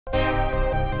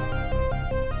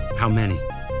How many?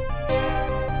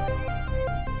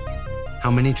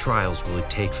 How many trials will it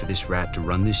take for this rat to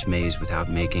run this maze without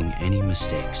making any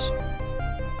mistakes?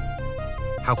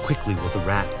 How quickly will the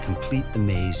rat complete the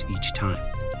maze each time?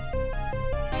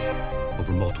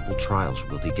 Over multiple trials,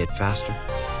 will he get faster?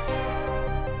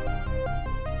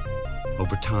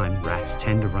 Over time, rats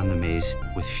tend to run the maze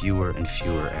with fewer and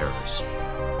fewer errors.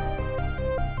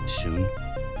 Soon,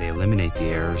 they eliminate the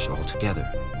errors altogether.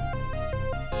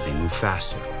 They move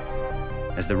faster.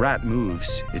 As the rat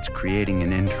moves, it's creating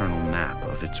an internal map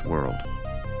of its world.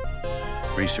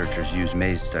 Researchers use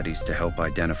maze studies to help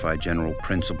identify general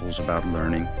principles about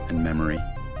learning and memory,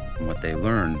 and what they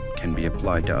learn can be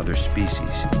applied to other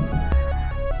species,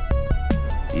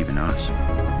 even us.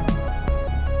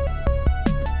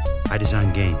 I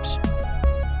design games.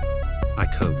 I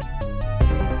code.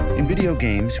 In video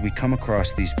games, we come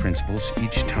across these principles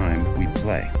each time we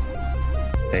play.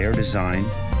 They are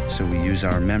designed so we use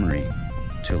our memory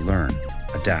to learn,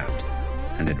 adapt,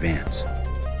 and advance.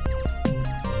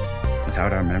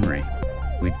 Without our memory,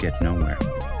 we'd get nowhere.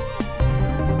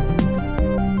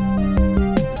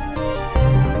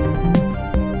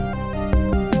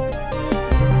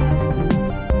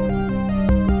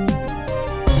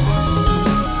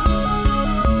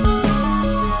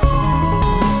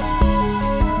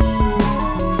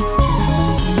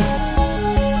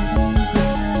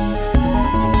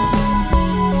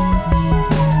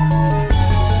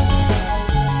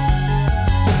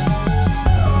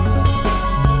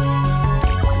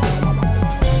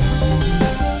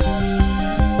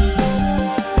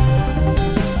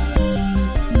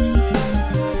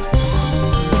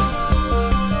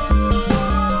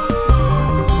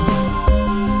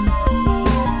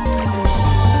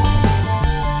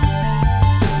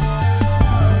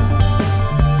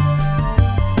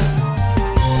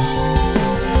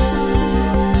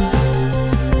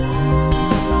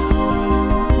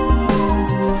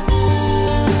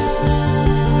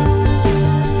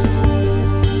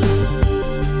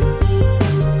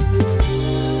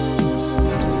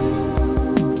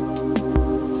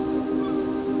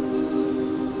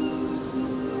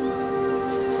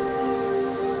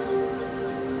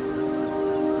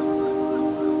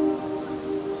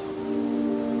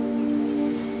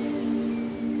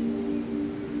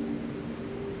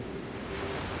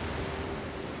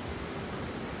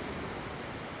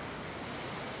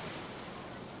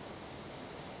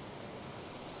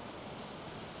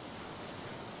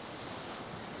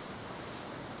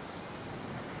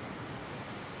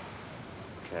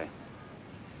 Okay.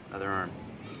 Other arm.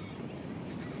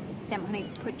 Sam, honey,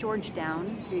 put George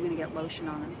down. You're gonna get lotion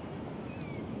on him.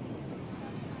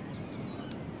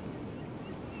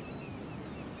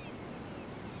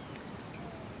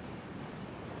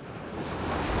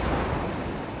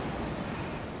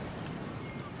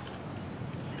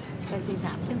 You guys need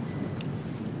napkins?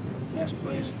 Yes,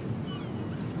 please.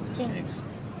 Thanks.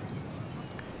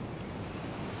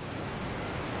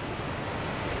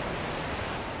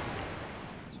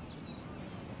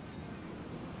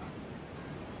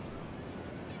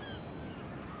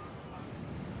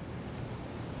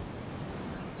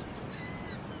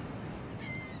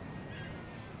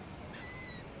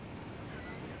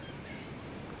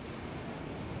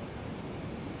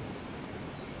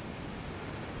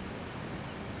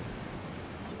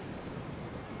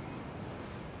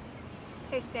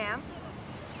 Hey, Sam.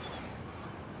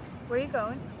 Where are you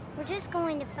going? We're just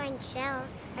going to find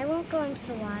shells. I won't go into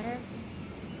the water.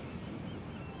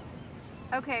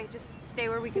 Okay, just stay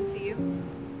where we can see you.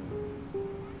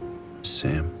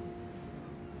 Sam.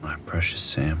 My precious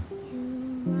Sam. You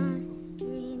must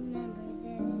remember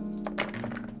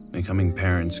this. Becoming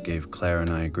parents gave Claire and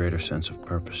I a greater sense of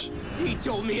purpose. He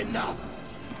told me enough.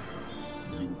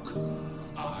 Luke,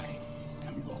 I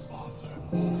am your father.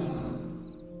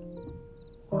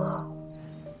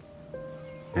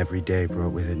 Every day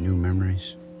brought with it new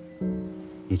memories,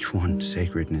 each one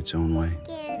sacred in its own way.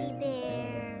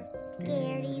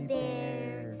 Scaredy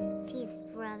bear, teased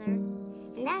brother.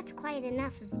 And that's quite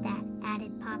enough of that,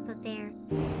 added Papa Bear.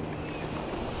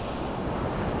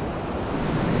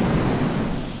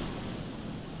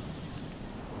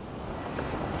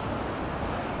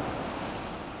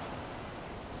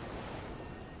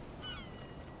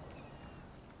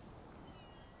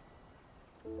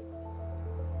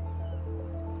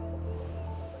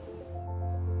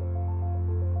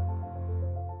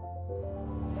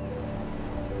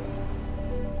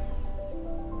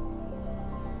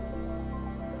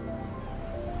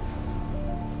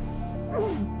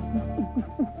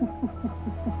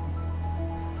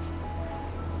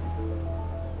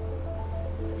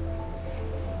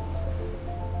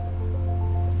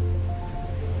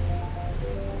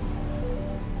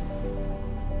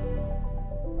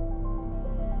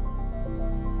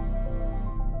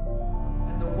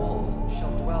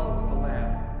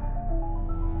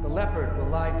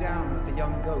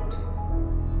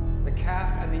 goat. The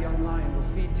calf and the young lion will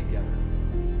feed together,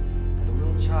 and the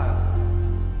little child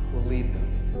will lead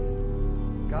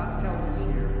them. God's telling us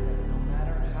here that no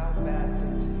matter how bad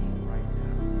things seem right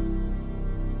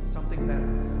now, something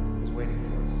better is waiting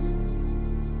for us.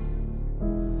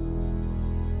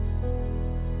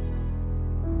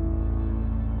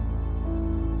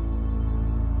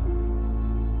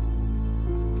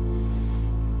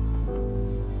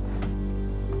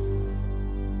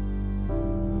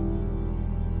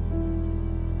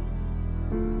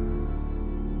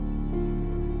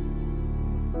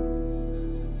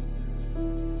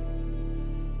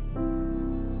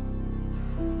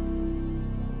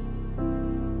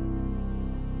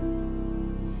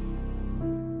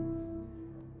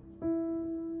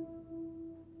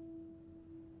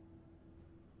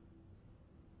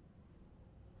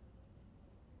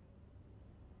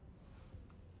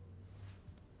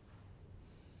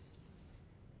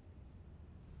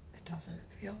 It doesn't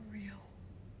feel real.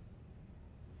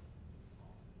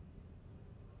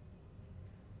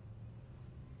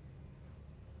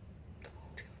 It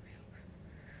won't feel real.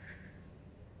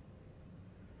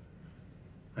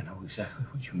 I know exactly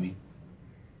what you mean.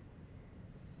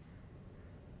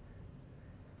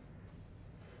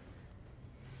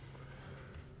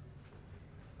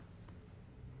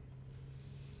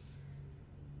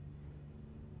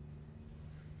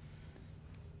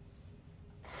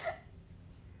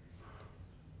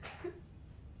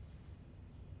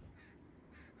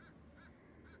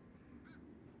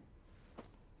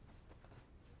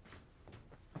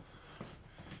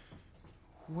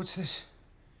 What's this?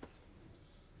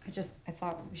 I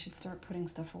thought we should start putting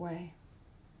stuff away.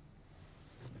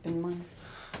 It's been months.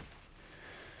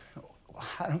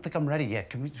 I don't think I'm ready yet.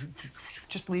 Can we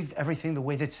just leave everything the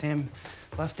way that Sam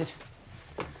left it?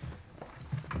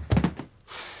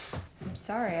 I'm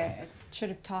sorry, I should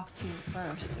have talked to you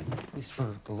first. At least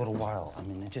for a little while. I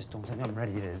mean, I just don't think I'm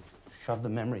ready to shove the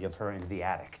memory of her into the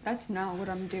attic. That's not what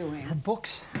I'm doing. Her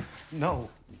books? No.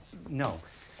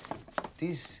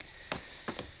 These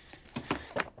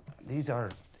are...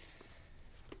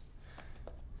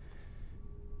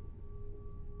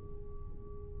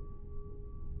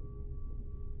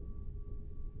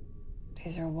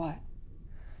 These are what?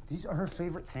 These are her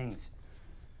favorite things.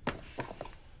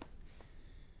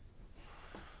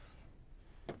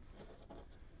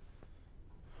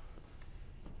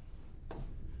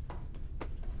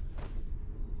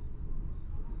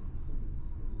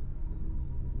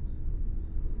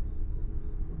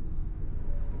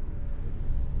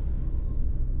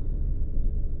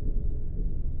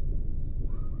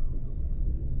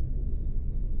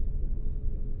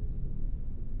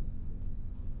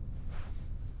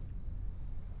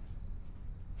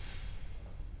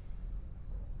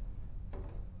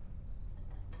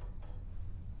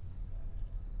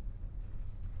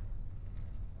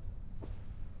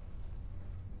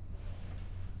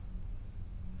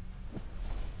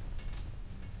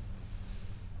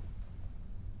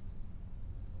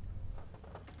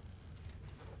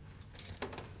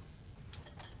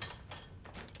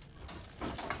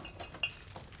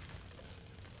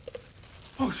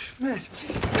 Oh, Matt.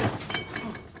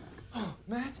 Oh,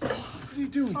 Matt, what are you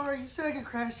doing? Sorry, you said I could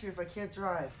crash here if I can't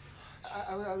drive.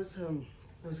 I was gonna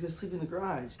sleep in the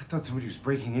garage. I thought somebody was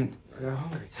breaking in. I got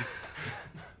hungry.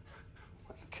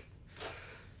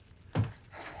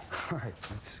 All right,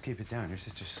 let's keep it down. Your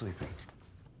sister's sleeping.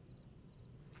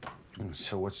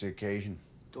 So what's the occasion?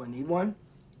 Do I need one?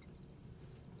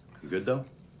 You good, though?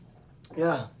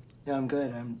 Yeah, I'm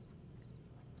good.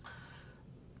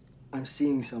 I'm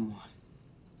seeing someone.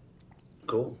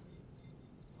 Cool.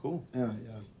 Yeah.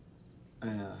 I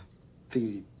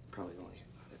figured you'd probably only hear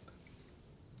about it, but...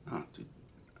 Oh, dude.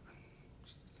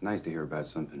 It's nice to hear about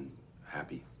something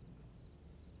happy.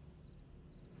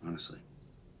 Honestly.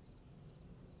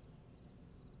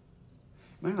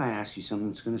 Mind if I ask you something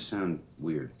that's gonna sound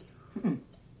weird? You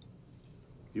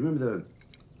remember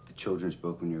the children's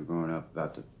book when you were growing up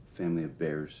about the family of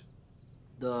bears?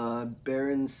 The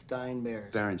Berenstain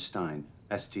Bears. Berenstain.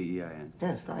 S-T-E-I-N.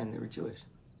 Yeah, Stein. They were Jewish.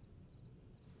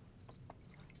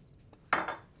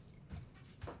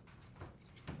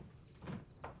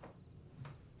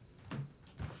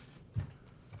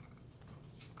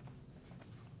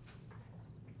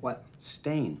 What?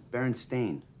 Stain.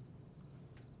 Berenstain.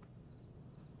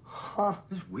 Huh.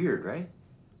 It's weird, right?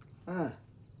 Huh.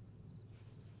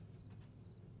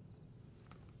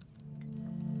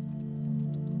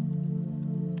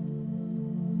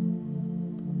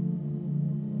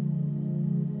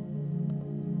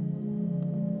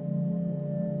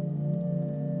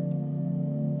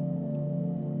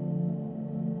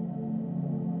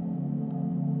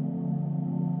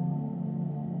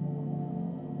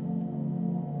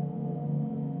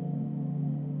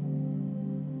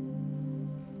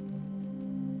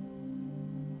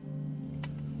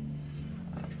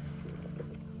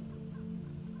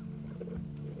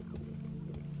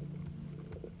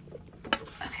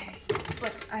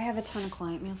 I have a ton of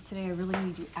client meals today. I really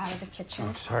need you out of the kitchen.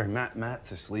 Oh, sorry.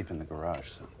 Matt's asleep in the garage,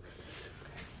 so.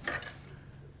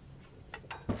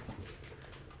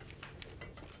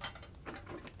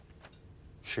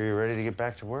 Sure you're ready to get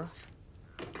back to work?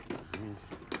 I mean,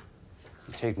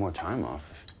 you take more time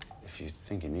off if you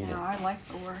think you need it. No, I like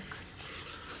the work.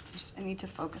 I need to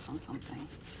focus on something.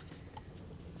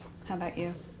 How about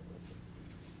you?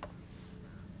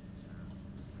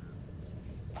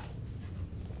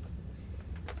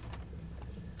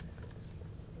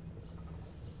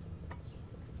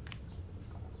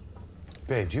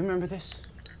 Babe, do you remember this?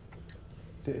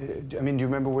 I mean, do you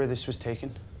remember where this was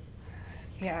taken?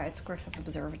 Yeah, it's Griffith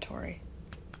Observatory.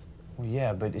 Well,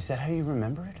 yeah, but is that how you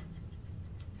remember it?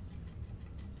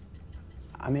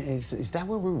 I mean, is that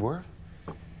where we were?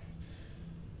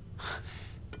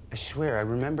 I swear, I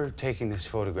remember taking this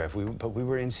photograph, but we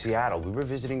were in Seattle. We were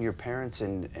visiting your parents,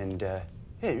 and yeah,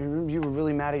 you remember you were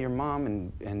really mad at your mom,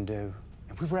 and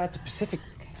we were at the Pacific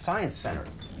Science Center.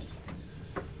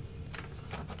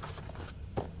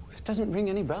 It doesn't ring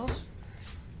any bells?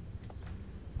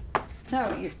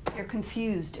 No, you're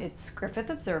confused. It's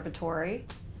Griffith Observatory.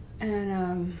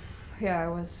 And, yeah, I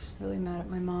was really mad at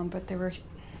my mom, but they were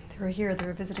here. They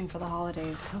were visiting for the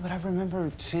holidays. No, but I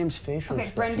remember Sam's facial Okay,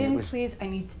 expression. Brendan, please, I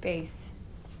need space.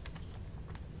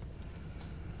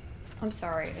 I'm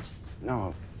sorry, I just...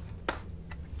 No.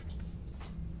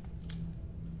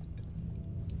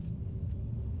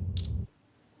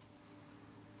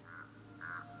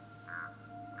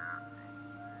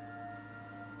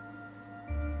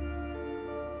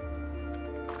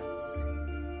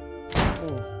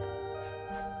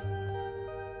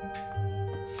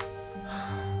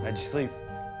 How'd you sleep?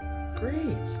 Great.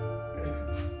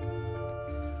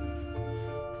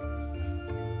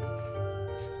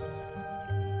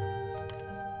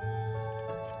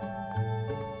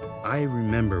 I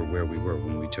remember where we were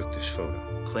when we took this photo.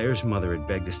 Claire's mother had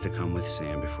begged us to come with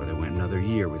Sam before they went another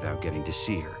year without getting to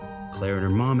see her. Claire and her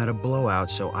mom had a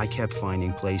blowout, so I kept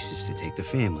finding places to take the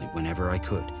family whenever I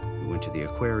could. We went to the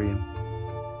aquarium,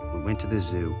 we went to the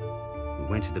zoo, we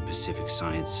went to the Pacific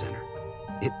Science Center.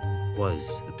 It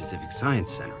was the Pacific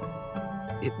Science Center.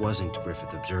 It wasn't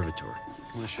Griffith Observatory.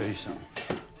 I want to show you something.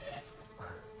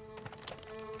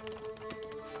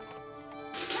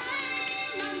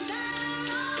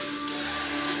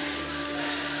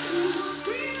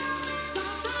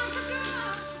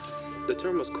 The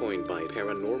term was coined by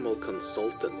paranormal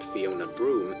consultant Fiona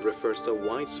Broom, refers to a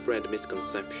widespread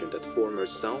misconception that former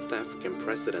South African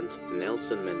President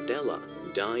Nelson Mandela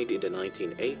died in the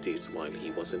 1980s while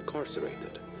he was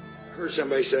incarcerated. I heard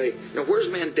somebody say, "Now where's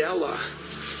Mandela?"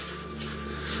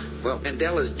 Well,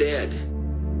 Mandela's dead.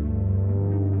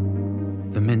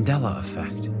 The Mandela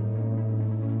Effect.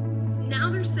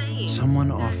 Now they're saying Someone,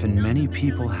 often many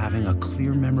people, having a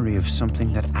clear memory of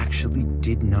something that actually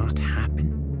did not happen.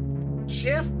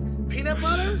 Chef? Peanut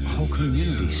butter? A whole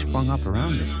community sprung up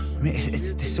around this. I mean,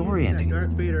 it's disorienting. Darth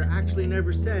Vader actually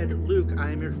never said, "Luke,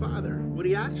 I am your father." What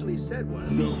he actually said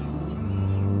was, "No,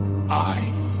 I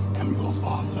am your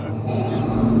father."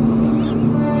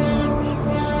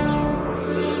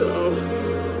 No,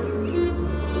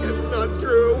 it's not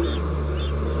true.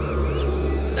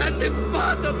 That's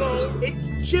impossible.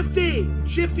 It's Shifty.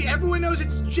 Shifty. Everyone knows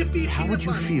it's Shifty. How would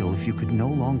you feel if you could no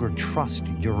longer trust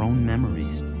your own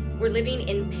memories? we're living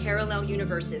in parallel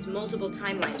universes, multiple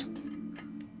timelines.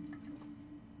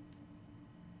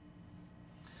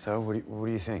 So, what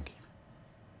do you think?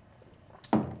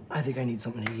 I think I need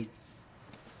something to eat.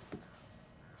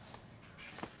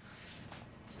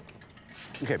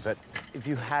 Okay, but if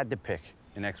you had to pick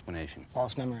an explanation.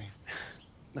 False memory.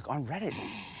 Look, on Reddit.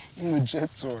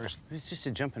 Legit source. It's just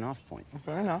a jumping off point.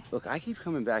 Fair enough. Look, I keep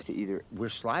coming back to either we're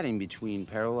sliding between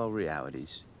parallel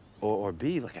realities or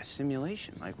B, like a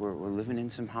simulation. Like we're living in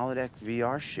some holodeck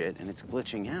VR shit and it's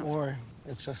glitching out. Or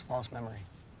it's just false memory.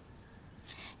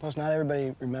 Plus, not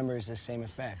everybody remembers the same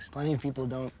effects. Plenty of people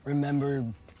don't remember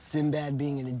Sinbad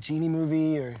being in a genie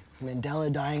movie or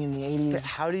Mandela dying in the 80s. But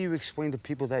how do you explain to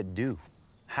people that do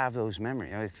have those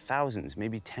memories? Like thousands,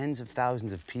 maybe tens of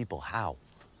thousands of people. How?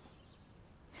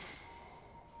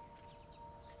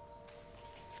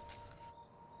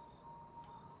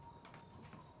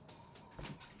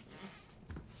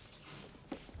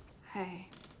 Hey,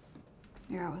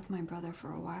 you're out with my brother for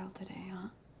a while today, huh?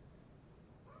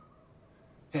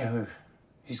 Yeah,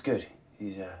 he's good.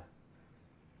 I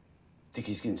think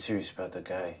he's getting serious about the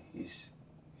guy he's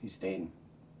dating.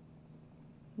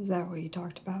 Is that what you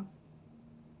talked about?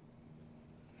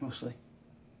 Mostly.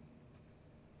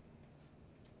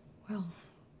 Well,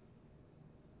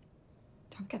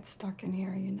 don't get stuck in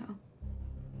here, you know.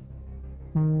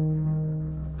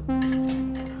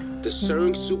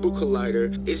 CERN Super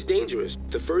Collider is dangerous.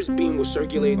 The first beam will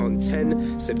circulate on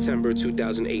 10 September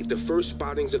 2008. The first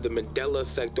spottings of the Mandela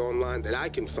Effect online that I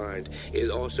can find is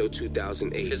also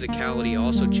 2008. Physicality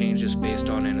also changes based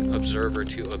on an observer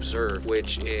to observe,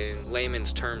 which in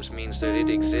layman's terms means that it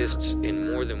exists in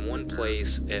more than one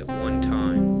place at one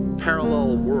time.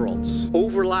 Parallel worlds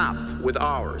overlap with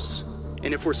ours.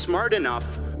 And if we're smart enough,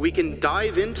 we can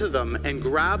dive into them and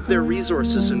grab their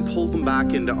resources and pull them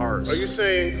back into ours. Are you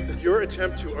saying that your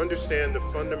attempt to understand the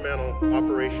fundamental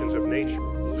operations of nature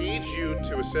leads you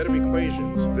to a set of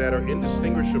equations that are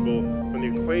indistinguishable from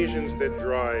the equations that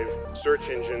drive search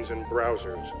engines and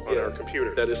browsers on our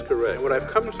computers? That is correct. And what I've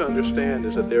come to understand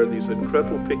is that there are these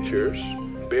incredible pictures.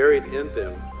 Buried in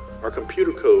them are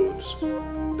computer codes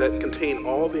that contain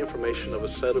all the information of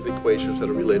a set of equations that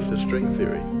are related to string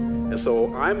theory. And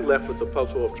so I'm left with the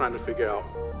puzzle of trying to figure out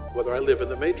whether I live in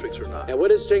the matrix or not. And what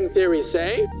does string theory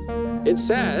say? It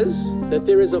says that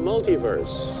there is a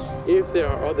multiverse. If there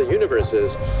are other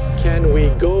universes, can we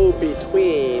go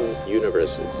between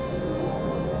universes?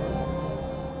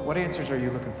 What answers are you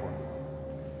looking for?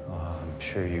 I'm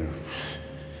sure you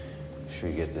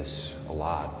get this a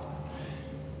lot.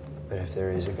 But if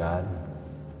there is a God,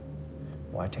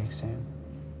 why take Sam?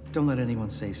 Don't let anyone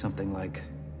say something like,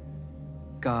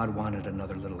 God wanted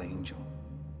another little angel.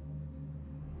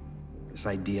 This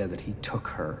idea that he took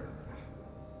her.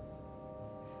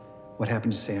 What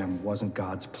happened to Sam wasn't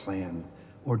God's plan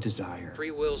or desire. Free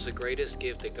will's the greatest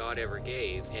gift that God ever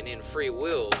gave, and in free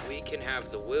will, we can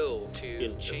have the will to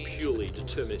in change. a purely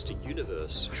deterministic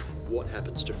universe, what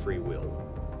happens to free will?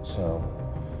 So,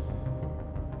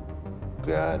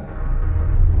 God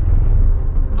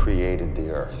created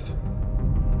the earth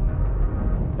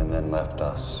and then left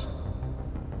us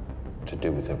to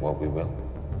do with it what we will.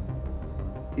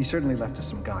 He certainly left us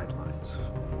some guidelines.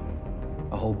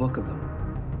 A whole book of them.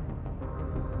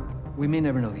 We may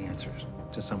never know the answers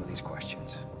to some of these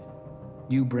questions.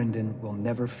 You, Brendan, will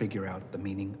never figure out the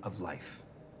meaning of life.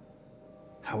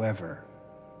 However,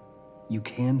 you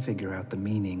can figure out the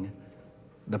meaning,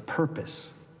 the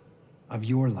purpose of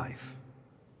your life.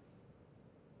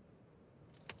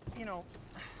 You know,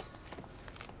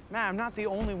 man, I'm not the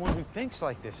only one who thinks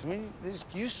like this. I mean,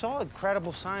 you saw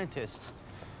incredible scientists.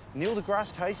 Neil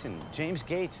deGrasse Tyson, James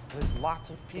Gates, lots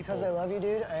of people. Because I love you,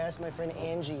 dude, I asked my friend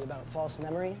Angie about false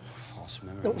memory. False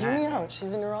memory? No, hear me out.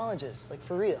 She's a neurologist, like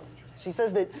for real. She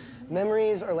says that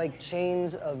memories are like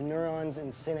chains of neurons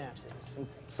and synapses. And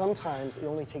sometimes it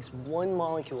only takes one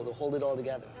molecule to hold it all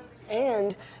together.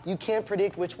 And you can't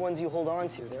predict which ones you hold on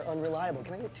to. They're unreliable.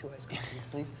 Can I get 2 iced coffees,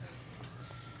 please?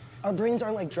 Our brains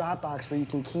aren't like Dropbox where you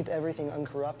can keep everything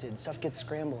uncorrupted. Stuff gets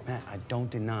scrambled. Matt, I don't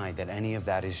deny that any of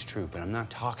that is true, but I'm not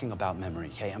talking about memory,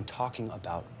 okay? I'm talking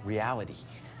about reality.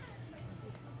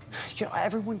 You know,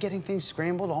 everyone getting things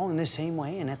scrambled all in the same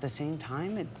way and at the same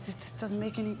time, it just doesn't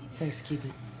make any... Thanks, keep it.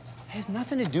 It has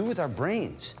nothing to do with our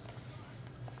brains.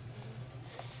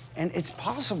 And it's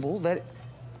possible that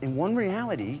in one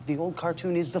reality, the old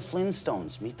cartoon is the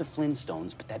Flintstones. Meet the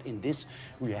Flintstones, but that in this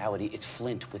reality, it's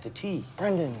Flint with a T.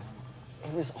 Brendan,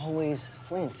 it was always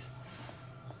Flint.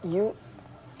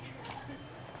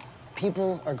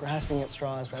 People are grasping at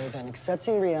straws rather than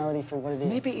accepting reality for what it is.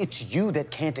 Maybe it's you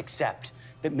that can't accept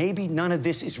that maybe none of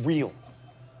this is real.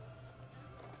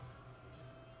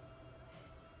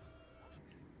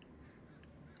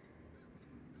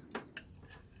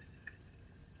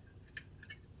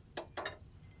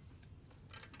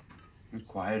 You're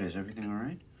quiet. Is everything all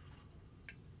right?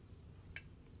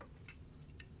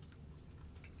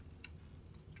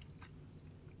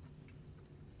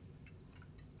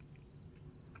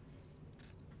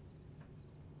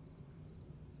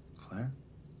 Claire?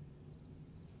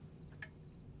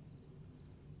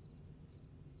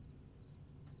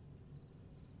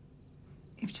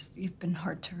 You've been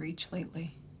hard to reach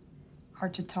lately.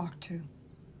 Hard to talk to.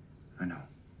 I know.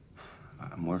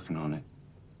 I'm working on it.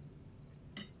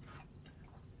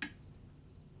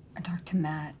 I talked to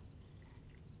Matt.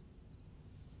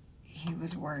 He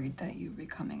was worried that you were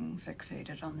becoming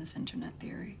fixated on this internet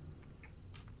theory.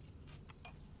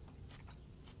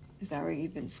 Is that what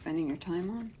you've been spending your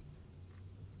time on?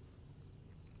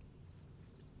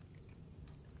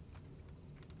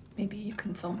 Maybe you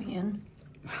can fill me in.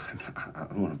 I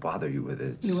don't want to bother you with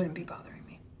it. You wouldn't be bothering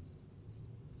me.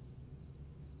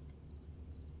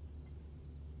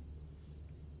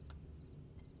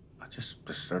 I just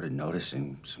started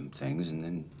noticing some things, and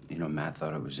then, you know, Matt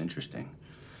thought it was interesting,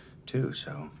 too,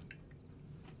 so.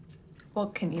 Well,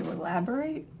 can you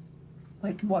elaborate?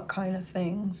 Like, what kind of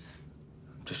things?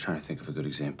 I'm just trying to think of a good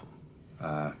example.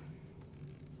 Can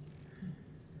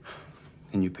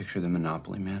you picture the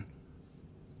Monopoly Man?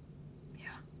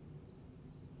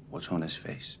 What's on his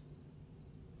face?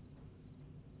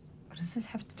 What does this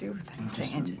have to do with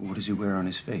anything? What does he wear on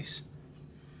his face?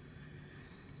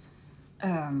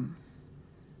 One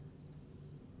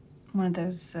of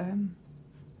those,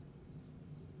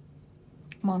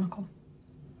 monocle.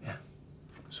 Yeah.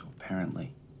 So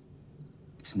apparently,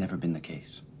 it's never been the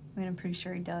case. I mean, I'm pretty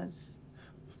sure he does.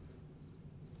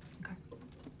 Okay.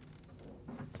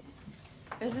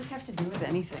 What does this have to do with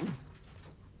anything?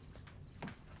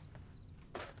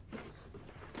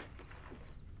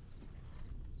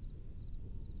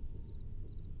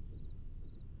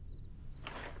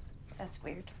 That's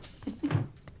weird.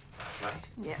 Right?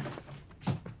 Yeah.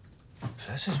 So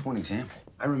that's just one example.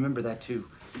 I remember that too.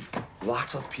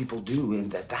 Lots of people do, and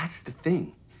that's the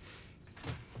thing.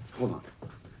 Hold on.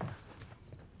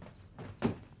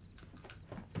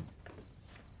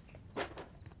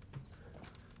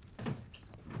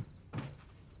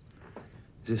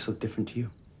 Does this look different to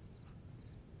you?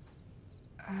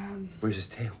 Where's his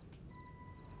tail?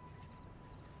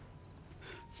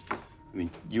 I mean,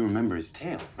 you remember his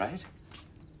tail, right?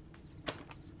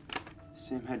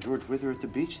 Sam had George with her at the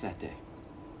beach that day.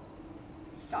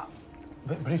 Stop.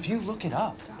 But if you look it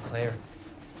up, Claire,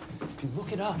 if you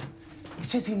look it up, it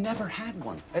says he never had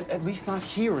one. At least not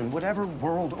here in whatever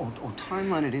world or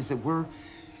timeline it is that we're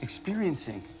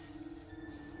experiencing.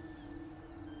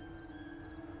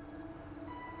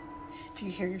 Do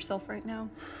you hear yourself right now?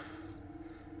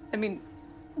 I mean,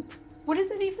 what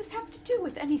does any of this have to do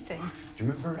with anything? Do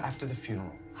you remember after the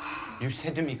funeral? You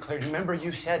said to me, Claire, do you remember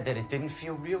you said that it didn't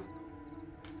feel real?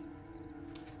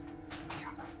 Yeah,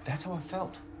 that's how I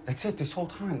felt. That's it, this whole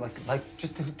time. Like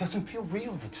just that it doesn't feel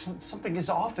real. That something is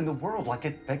off in the world, like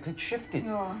it shifted.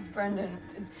 Oh, Brendan.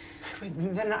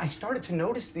 And then I started to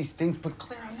notice these things, but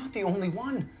Claire, I'm not the only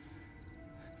one.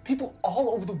 People all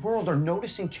over the world are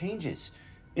noticing changes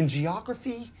in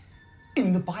geography,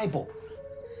 in the Bible.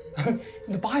 In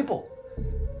the Bible.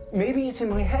 Maybe it's in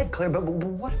my head, Claire, but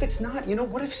what if it's not? You know,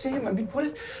 what if Sam, I mean, what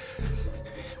if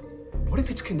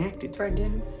it's connected?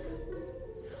 Brendan,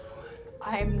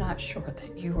 I'm not sure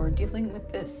that you are dealing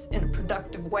with this in a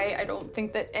productive way. I don't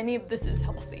think that any of this is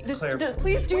healthy. Claire,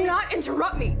 Please do not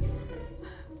interrupt me.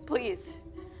 Please.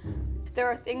 There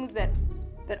are things that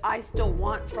I still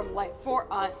want from life for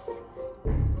us.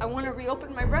 I want to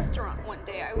reopen my restaurant one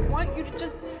day. I want you to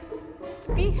just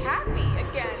be happy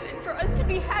again and for us to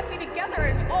be happy together,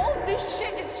 and all this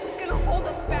shit is just gonna hold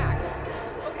us back.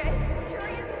 Okay?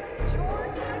 Curious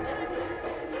George, Brendan,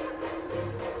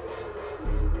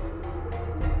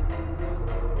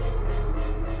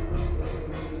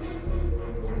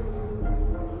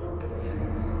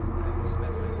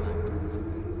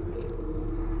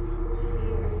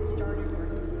 started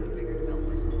working for the bigger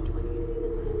developers in his 20s, and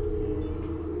then he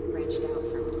branched out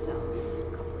for himself a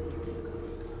couple of years ago.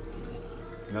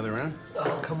 Another round?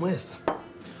 Come with.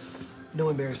 No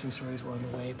embarrassing stories while I'm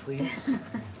away, please.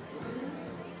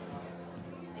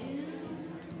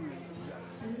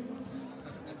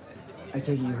 I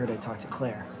take it you heard I talked to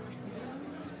Claire.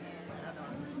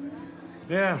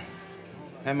 Yeah,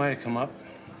 that might have come up.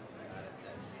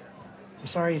 I'm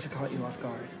sorry if it caught you off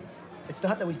guard. It's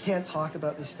not that we can't talk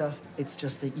about this stuff, it's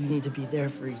just that you need to be there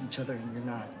for each other and you're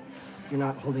not. You're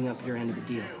not holding up your end of the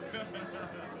deal.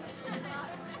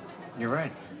 You're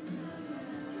right.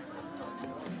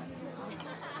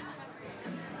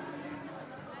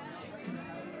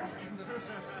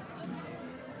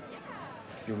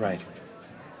 You're right.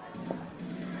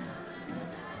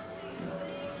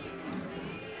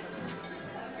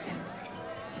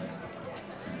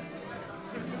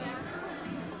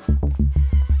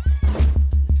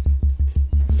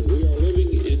 We are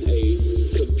living in a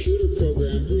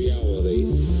computer-programmed reality,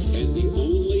 and the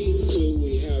only clue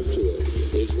we have to it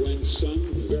is when some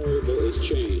variable is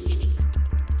changed.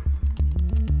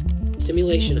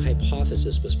 Simulation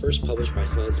hypothesis was first published by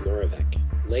Hans Moravec.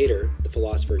 Later, the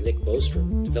philosopher Nick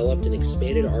Bostrom developed an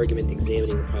expanded argument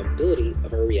examining the probability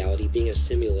of our reality being a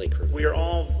simulacrum. We are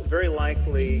all very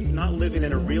likely not living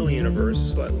in a real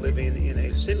universe, but living in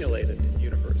a simulated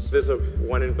universe. There's a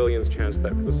 1 in billions chance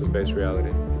that this is base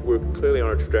reality. We're clearly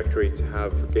on a trajectory to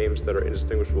have games that are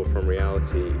indistinguishable from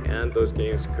reality, and those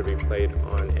games could be played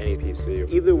on any PC.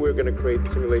 Either we're going to create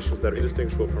simulations that are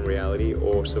indistinguishable from reality,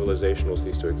 or civilization will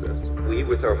cease to exist. We,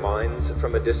 with our minds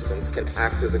from a distance, can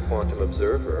act as a quantum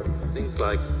observer. Things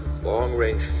like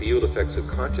long-range field effects of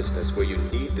consciousness, where you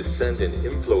need to send an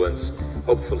influence,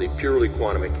 hopefully purely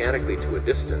quantum mechanically, to a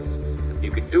distance. You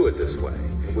could do it this way,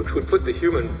 which would put the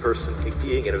human person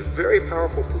being in a very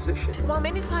powerful position. While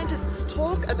many scientists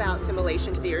talk about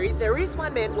simulation theory, there is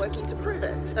one man working to prove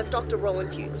it. That's Dr.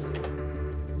 Roland Hughes.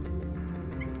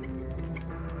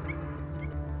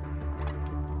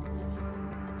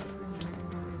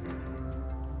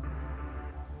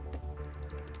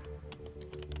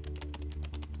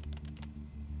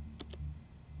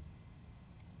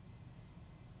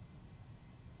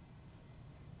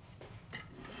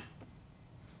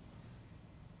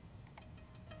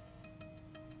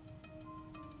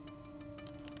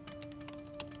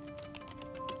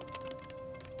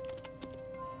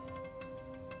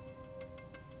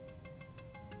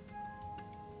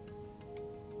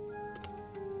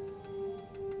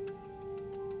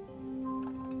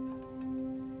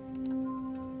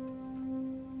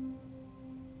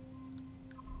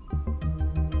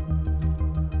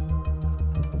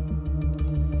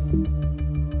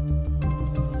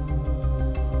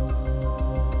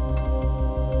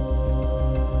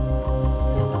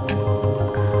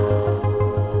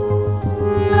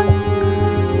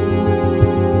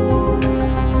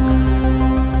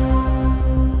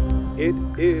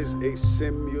 a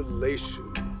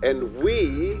simulation, and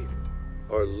we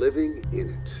are living in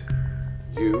it.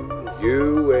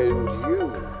 You, and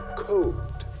you.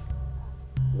 Code.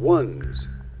 Ones,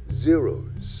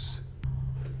 zeros.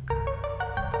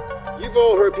 You've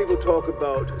all heard people talk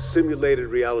about simulated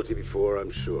reality before,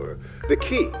 I'm sure. The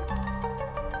key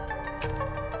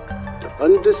to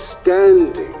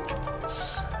understanding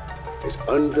this is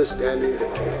understanding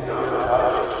the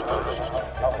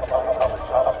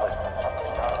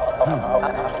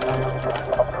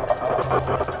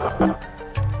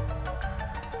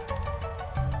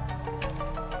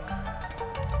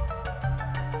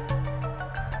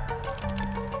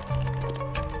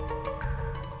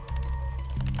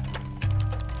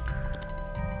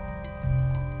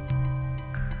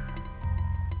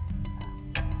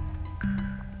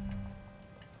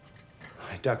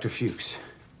Dr. Fuchs,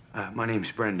 my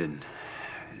name's Brendan.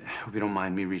 I hope you don't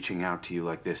mind me reaching out to you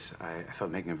like this. I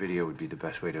thought making a video would be the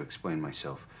best way to explain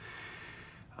myself.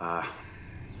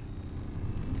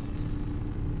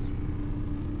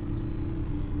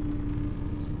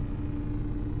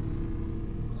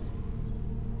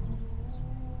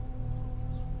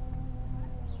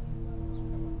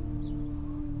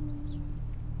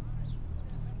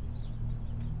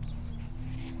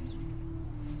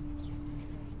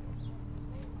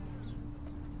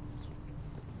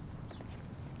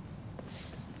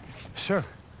 Sir,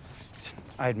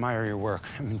 I admire your work.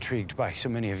 I'm intrigued by so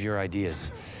many of your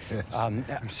ideas. Yes.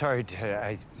 I'm sorry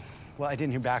I didn't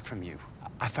hear back from you.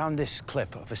 I found this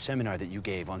clip of a seminar that you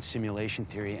gave on simulation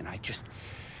theory, and I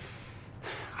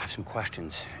have some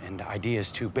questions and ideas,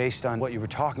 too, based on what you were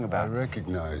talking about. I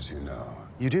recognize you now.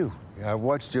 You do? Yeah, I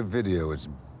watched your video. It's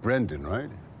Brendan, right?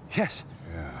 Yes.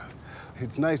 Yeah.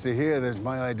 It's nice to hear that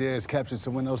my idea has captured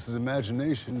someone else's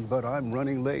imagination, but I'm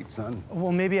running late, son.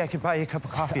 Well, maybe I could buy you a cup of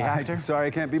coffee after. Sorry,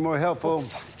 I can't be more helpful.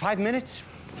 5 minutes?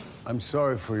 I'm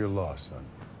sorry for your loss, son.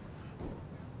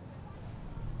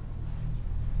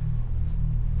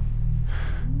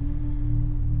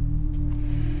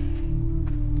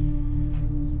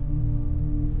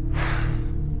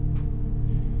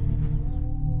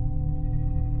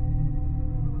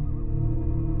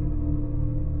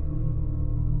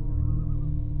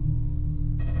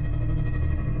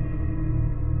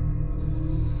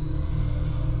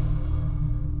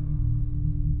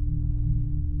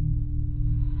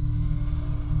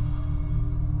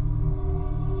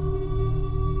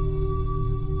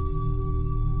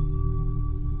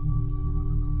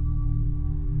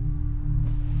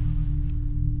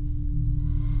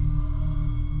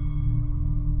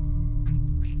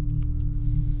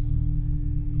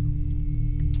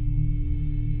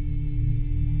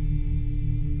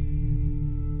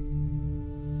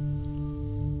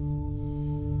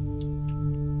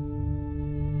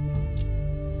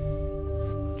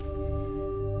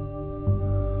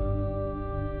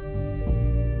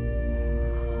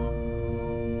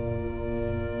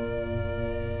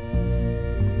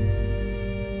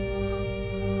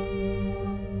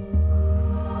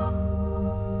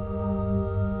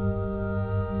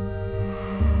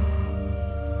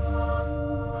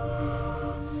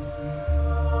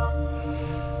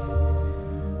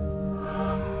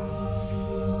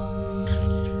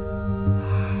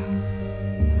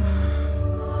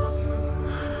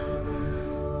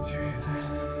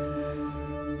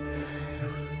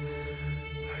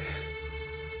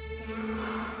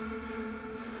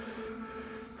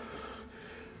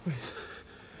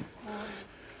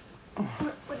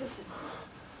 What is it?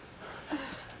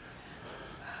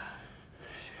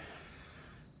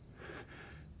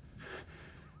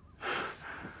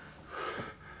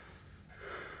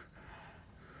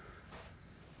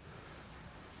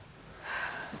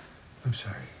 I'm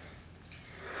sorry.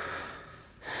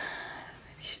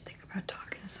 Maybe you should think about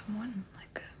talking to someone,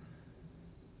 like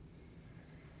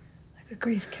a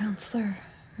grief counselor,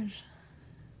 or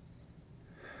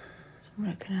someone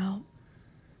that can help.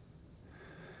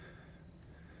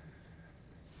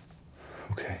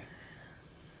 Okay.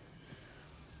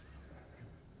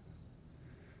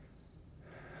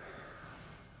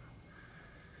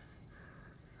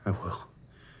 I will.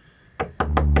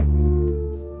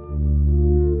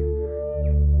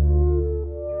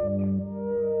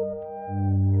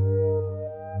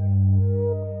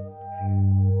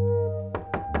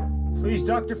 Please,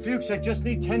 Dr. Fuchs, I just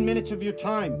need 10 minutes of your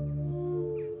time.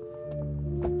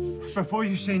 Before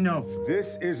you say no.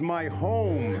 This is my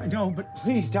home. No, but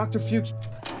please, Dr. Fuchs.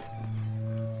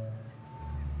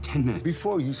 10 minutes.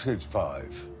 Before you said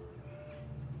 5.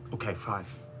 Okay,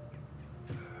 5.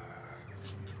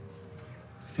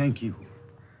 Thank you.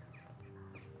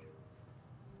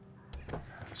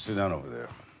 Sit down over there.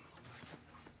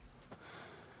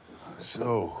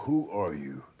 So, who are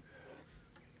you?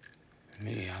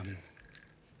 Me,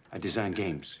 I design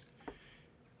games.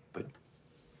 But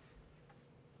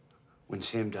when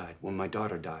Sam died, when my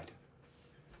daughter died,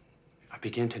 I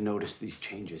began to notice these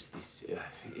changes, these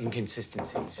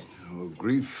inconsistencies. Well,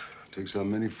 grief takes on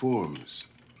many forms.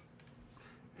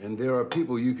 And there are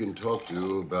people you can talk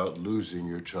to about losing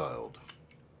your child.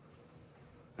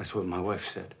 That's what my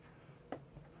wife said.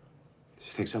 She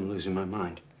thinks I'm losing my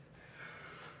mind.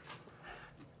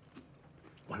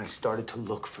 When I started to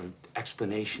look for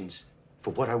explanations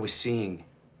for what I was seeing,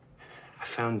 I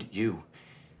found you.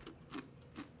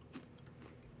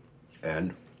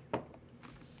 And?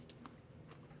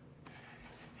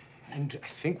 And I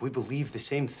think we believe the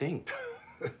same thing.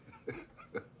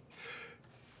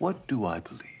 What do I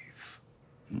believe?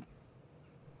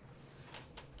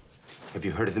 Have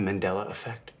you heard of the Mandela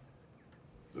Effect?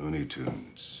 Looney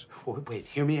Tunes. Wait,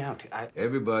 hear me out.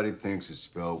 Everybody thinks it's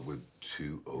spelled with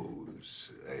 2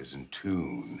 O's, as in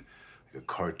tune, like a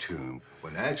cartoon,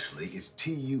 when actually it's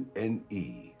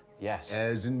T-U-N-E. Yes.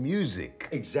 As in music.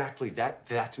 Exactly.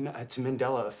 That's a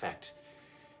Mandela Effect.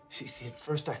 See, at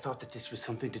first I thought that this was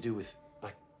something to do with,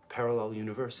 like, parallel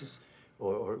universes,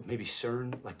 or maybe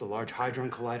CERN, like the Large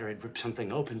Hadron Collider had ripped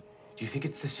something open. Do you think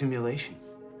it's the simulation?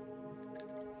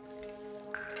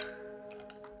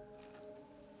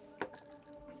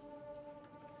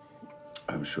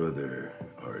 I'm sure there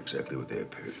are exactly what they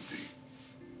appear to be.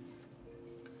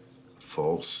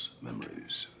 False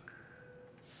memories.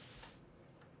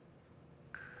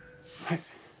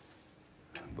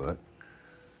 But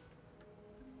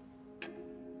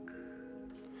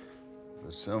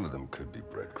some of them could be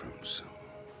breadcrumbs.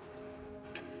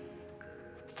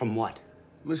 From what?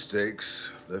 Mistakes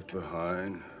left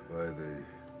behind by the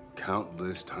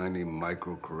countless tiny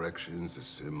micro-corrections the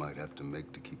sim might have to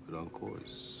make to keep it on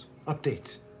course.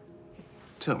 Updates.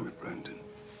 Tell me, Brendan,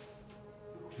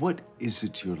 what is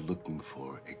it you're looking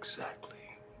for exactly?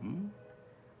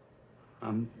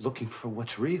 I'm looking for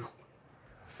what's real,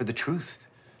 for the truth.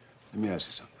 Let me ask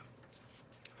you something.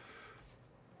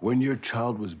 When your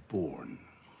child was born,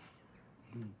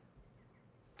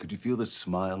 could you feel the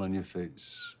smile on your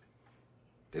face?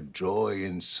 The joy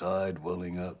inside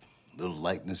welling up? Little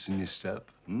lightness in your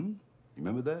step? You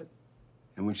remember that?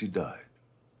 And when she died,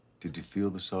 did you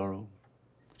feel the sorrow?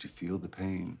 Did you feel the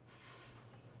pain?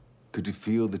 Could you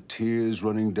feel the tears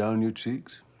running down your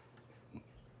cheeks?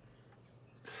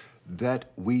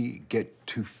 That we get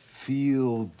to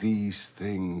feel these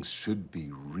things should be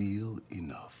real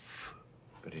enough.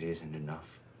 But it isn't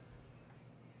enough.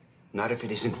 Not if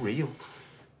it isn't real.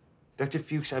 Dr.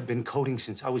 Fuchs, I've been coding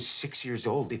since I was 6 years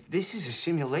old. If this is a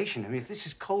simulation, I mean, if this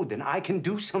is code, then I can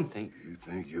do something. You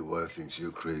think your wife thinks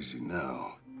you're crazy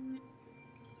now?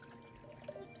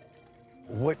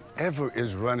 Whatever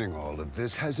is running all of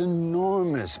this has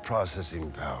enormous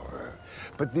processing power.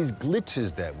 But these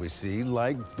glitches that we see,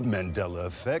 like the Mandela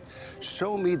Effect,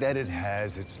 show me that it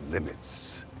has its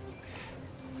limits.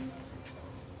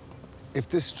 If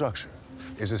this structure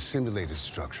is a simulated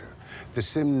structure, the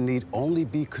sim need only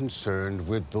be concerned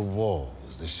with the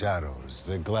walls, the shadows,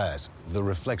 the glass, the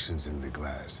reflections in the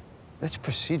glass. That's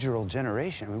procedural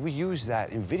generation. I mean, we use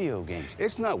that in video games.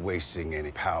 It's not wasting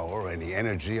any power, any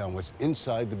energy on what's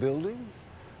inside the building.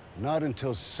 Not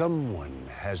until someone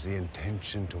has the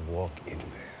intention to walk in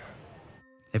there.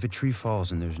 If a tree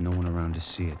falls and there's no one around to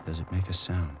see it, does it make a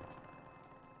sound?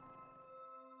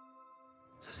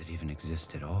 Does it even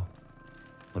exist at all?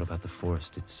 What about the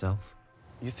forest itself?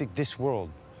 You think this world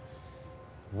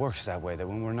works that way, that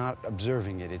when we're not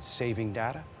observing it, it's saving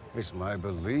data? It's my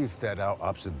belief that our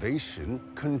observation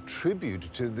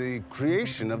contribute to the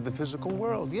creation of the physical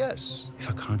world, yes. If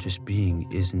a conscious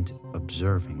being isn't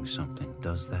observing something,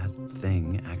 does that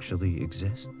thing actually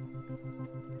exist?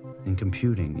 In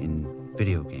computing, in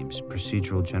video games,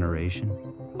 procedural generation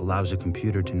allows a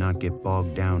computer to not get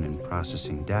bogged down in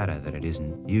processing data that it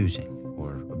isn't using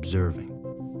or observing.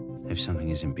 If something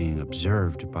isn't being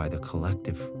observed by the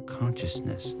collective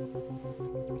consciousness,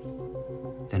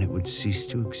 then it would cease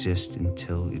to exist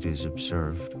until it is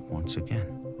observed once again.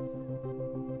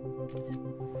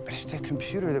 But if the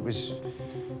computer that was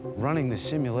running the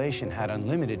simulation had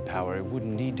unlimited power, it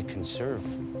wouldn't need to conserve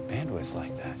bandwidth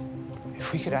like that.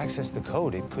 If we could access the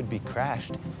code, it could be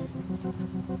crashed.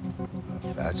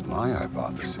 That's my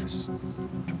hypothesis.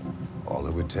 All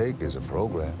it would take is a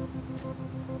program.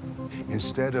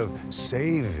 Instead of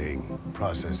saving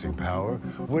processing power,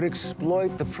 would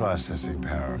exploit the processing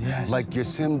power. Yes. Like your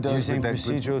sim does. Using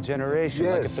procedural generation,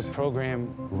 yes. like if the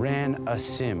program ran a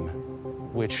sim.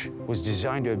 which was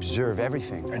designed to observe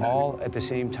everything, all at the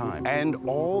same time. And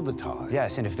all the time?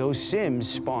 Yes, and if those sims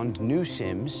spawned new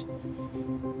sims,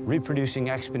 reproducing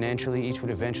exponentially, each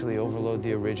would eventually overload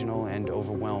the original and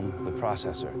overwhelm the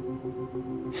processor.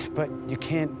 But you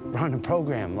can't run a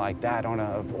program like that on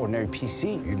an ordinary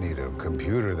PC. You need a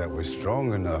computer that was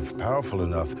strong enough, powerful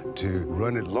enough to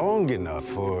run it long enough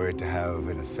for it to have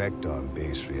an effect on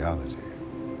base reality.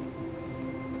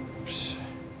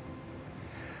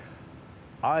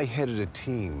 I headed a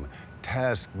team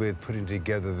tasked with putting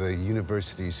together the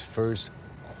university's first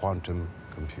quantum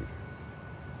computer.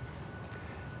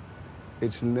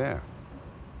 It's in there.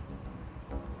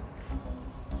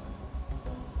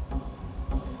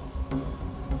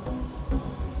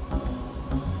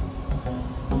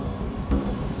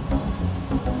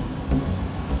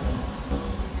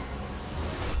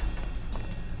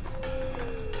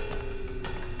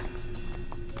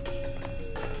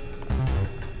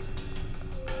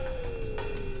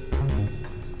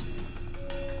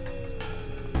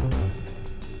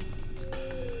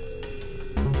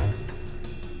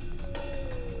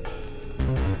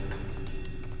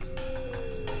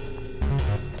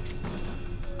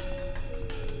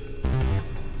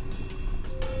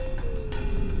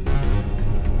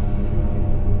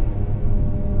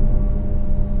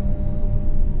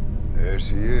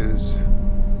 She is.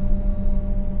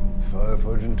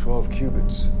 512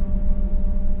 cubits.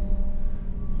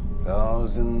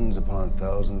 Thousands upon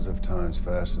thousands of times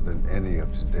faster than any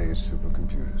of today's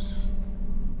supercomputers.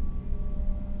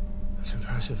 That's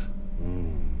impressive.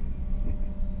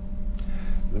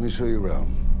 Let me show you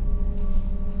around.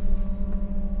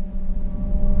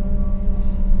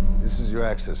 This is your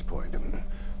access point.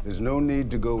 There's no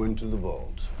need to go into the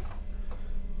vault.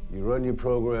 You run your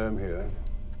program here.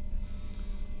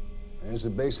 And it's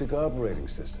a basic operating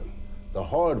system. The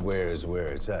hardware is where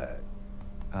it's at.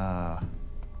 Hi.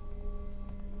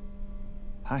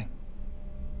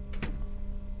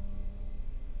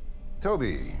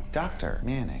 Toby. Dr.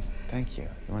 Manning, thank you.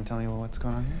 You want to tell me what's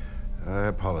going on here? I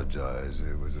apologize.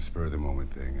 It was a spur-of-the-moment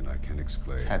thing, and I can't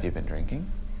explain. Have you been drinking?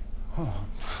 Oh,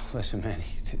 listen, man.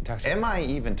 Dr. Am I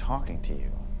even talking to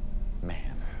you,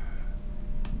 man?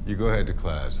 You go ahead to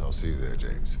class. I'll see you there,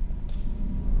 James.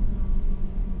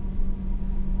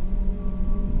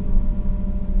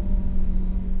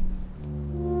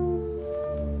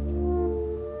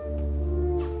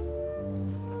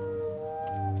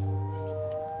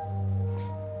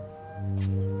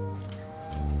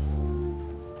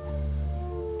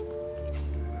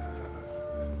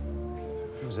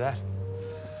 Who's that?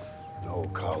 An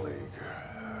old colleague.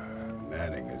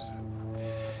 Manning is.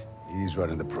 He's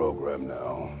running the program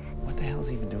now. What the hell's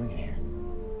he even doing in here?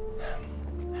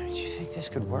 I mean, do you think this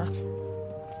could work?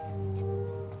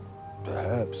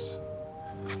 Perhaps.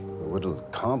 But what it'll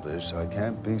accomplish, I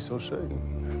can't be so certain.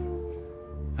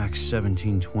 Acts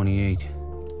 17:28.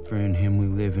 For in him we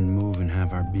live and move and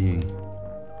have our being.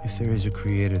 If there is a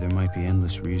creator, there might be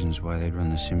endless reasons why they'd run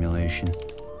the simulation.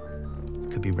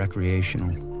 It could be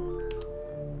recreational.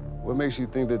 What makes you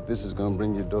think that this is gonna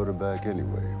bring your daughter back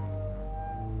anyway?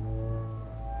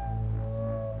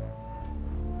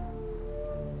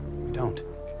 We don't.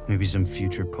 Maybe some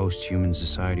future post-human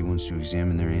society wants to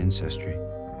examine their ancestry.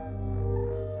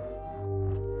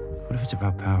 What if it's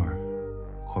about power?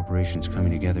 Corporations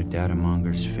coming together, data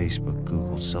mongers, Facebook,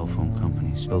 Google, cell phone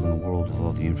companies, building a world with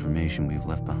all the information we've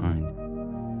left behind.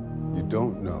 You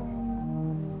don't know.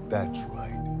 That's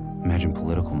right. Imagine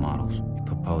political models. You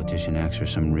put politician X or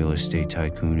some real estate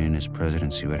tycoon in as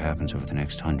president, see what happens over the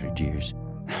next 100 years.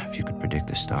 If you could predict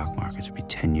the stock markets, it'd be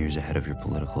 10 years ahead of your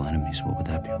political enemies. What would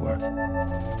that be worth?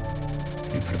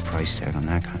 You put a price tag on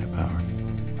that kind of power.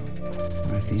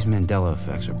 Or if these Mandela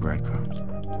effects are breadcrumbs,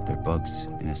 they're bugs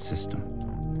in a system,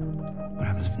 what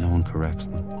happens if no one corrects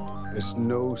them? It's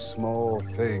no small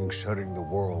thing shutting the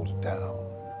world down.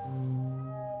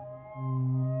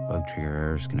 Bug trigger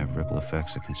errors can have ripple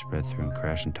effects that can spread through and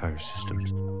crash entire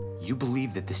systems. You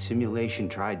believe that the simulation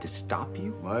tried to stop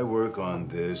you? My work on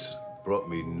this brought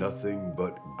me nothing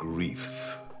but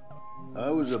grief. I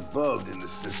was a bug in the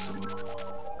system.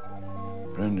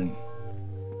 Brendan,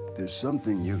 there's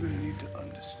something you're gonna need to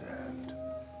understand.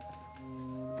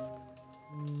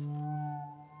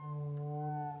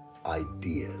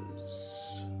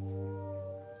 Ideas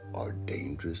are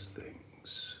dangerous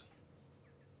things.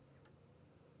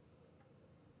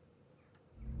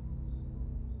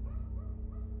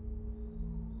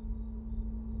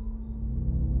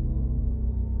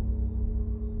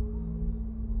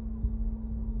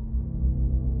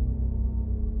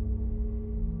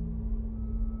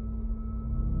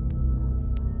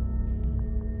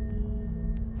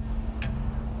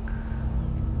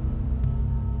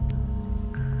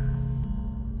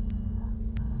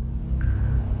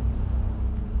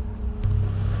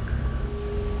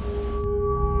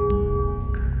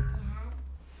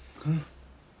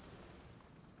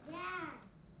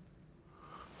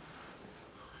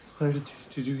 Claire,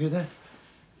 did you hear that?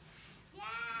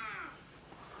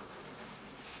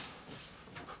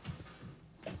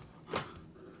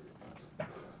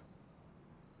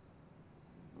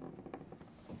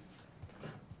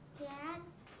 Dad,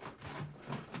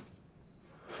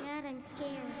 I'm scared.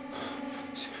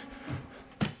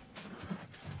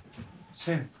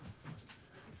 Sam.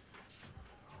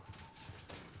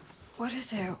 What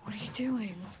is it? What are you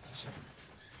doing?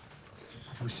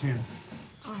 It was Sam.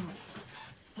 Oh,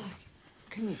 look,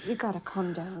 come here. You gotta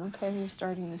calm down, okay? You're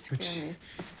starting to scare me.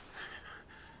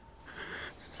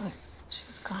 Look,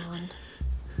 she's gone.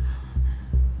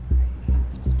 You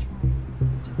have to try.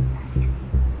 It's just a bad dream.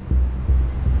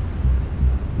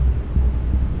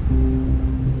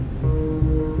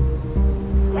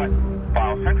 What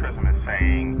biocentrism is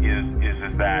saying is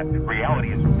that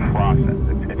reality is a process.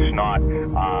 It's not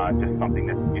just something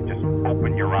that you just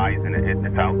open your eyes and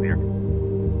it's out there.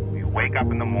 You wake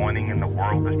up in the morning and the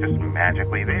world is just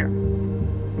magically there.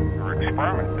 There are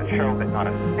experiments that show that not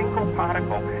a single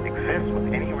particle exists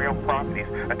with any real properties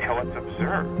until it's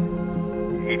observed.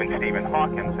 Even Stephen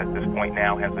Hawking at this point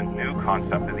now has a new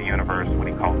concept of the universe, what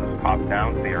he calls his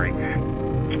top-down theory,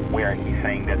 where he's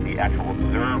saying that the actual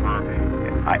observer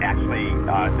actually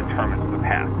determines the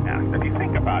past. If you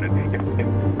think about it, if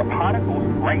the particles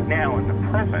right now in the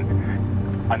present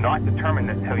are not determined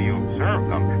until you observe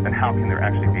them, then how can there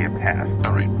actually be a past?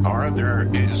 All right, there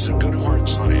is a good hard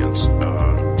science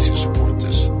to support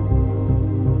this.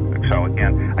 So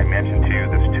again, I mentioned to you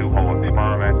this two-hole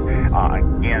experiment.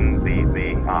 Again, the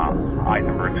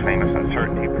Heisenberg's famous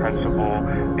uncertainty principle,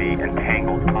 the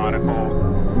entangled particles.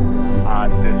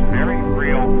 There's very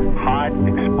real hard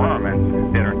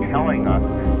experiments that are telling us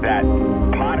that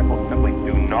particles simply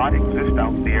do not exist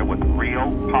out there with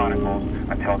real particles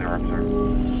until they're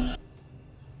observed.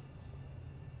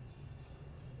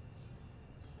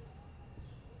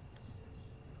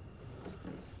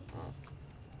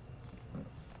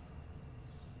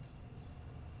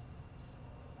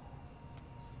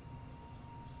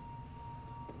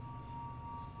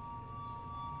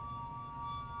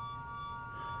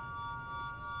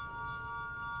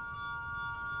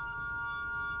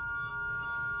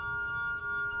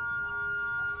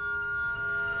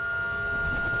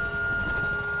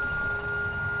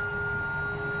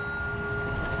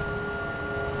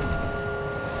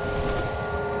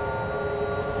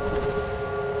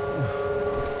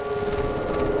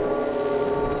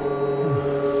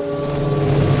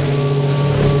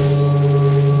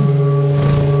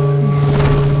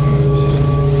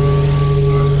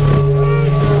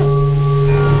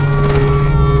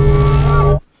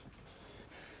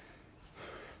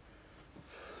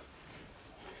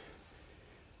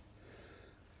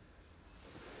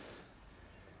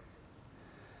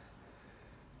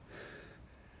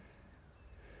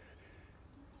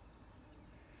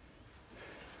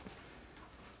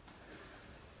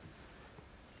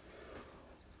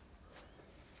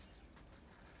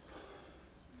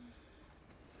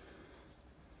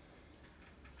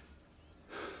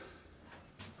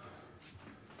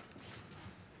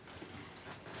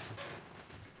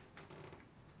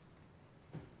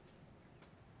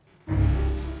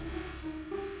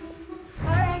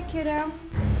 Kiddo.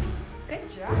 Good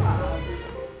job.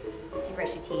 Did you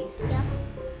brush your teeth? Yep.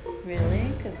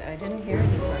 Really? Because I didn't hear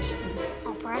any brushing.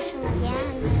 I'll brush them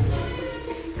again.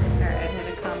 All right, I'm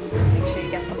gonna come make sure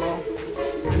you get them all.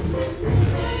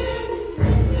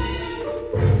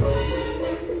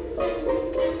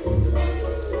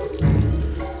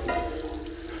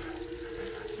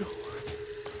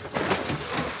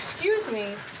 Excuse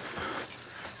me.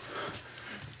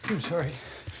 I'm sorry.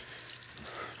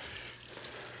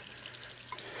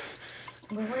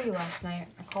 Where were you last night?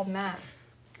 I called Matt.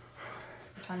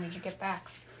 What time did you get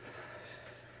back?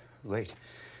 Late.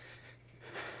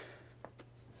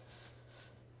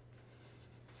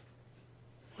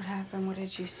 What happened? What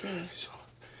did you see? I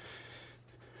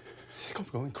think I'm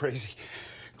going crazy.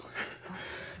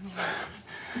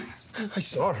 I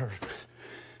saw her.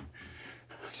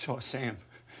 I saw Sam.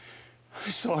 I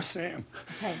saw Sam.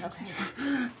 Okay, okay.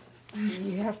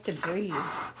 You have to breathe.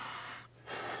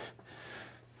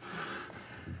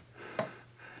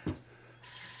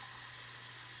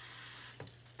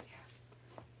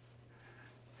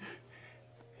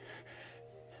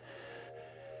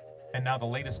 And now the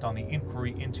latest on the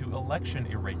inquiry into election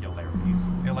irregularities.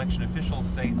 Election officials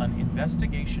say an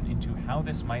investigation into how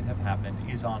this might have happened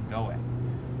is ongoing.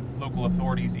 Local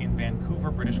authorities in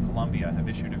Vancouver, British Columbia have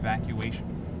issued evacuation.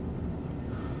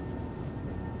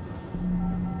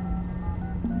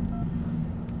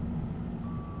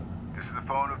 This is the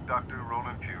phone of Dr.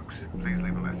 Roland Fuchs. Please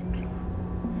leave a message.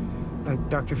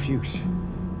 Dr. Fuchs,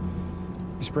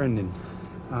 It's Brendan.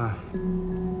 I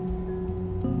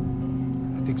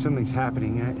think something's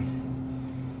happening.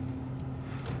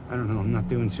 I don't know. I'm not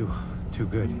doing too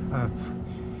good.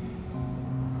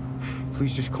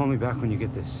 Please just call me back when you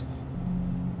get this.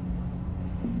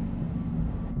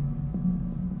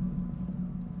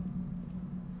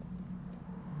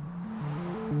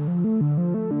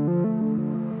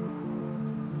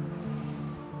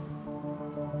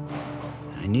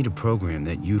 I need a program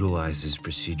that utilizes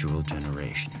procedural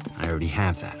generation. I already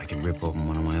have that. I can rip open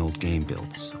one of my old game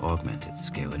builds, augment it,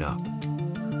 scale it up.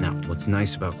 Now, what's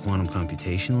nice about quantum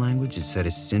computation language is that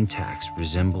its syntax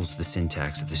resembles the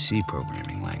syntax of the C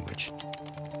programming language.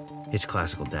 Its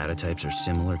classical data types are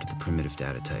similar to the primitive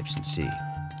data types in C.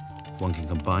 One can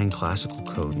combine classical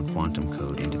code and quantum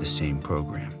code into the same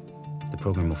program. The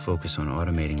program will focus on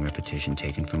automating repetition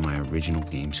taken from my original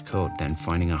game's code. Then,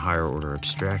 finding a higher order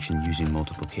abstraction using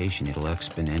multiplication, it'll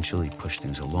exponentially push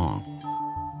things along.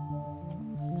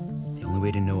 The only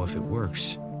way to know if it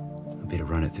works would be to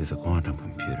run it through the quantum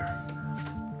computer.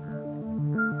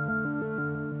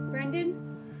 Brendan?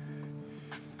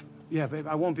 Yeah, babe,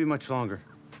 I won't be much longer.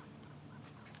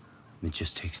 It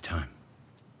just takes time.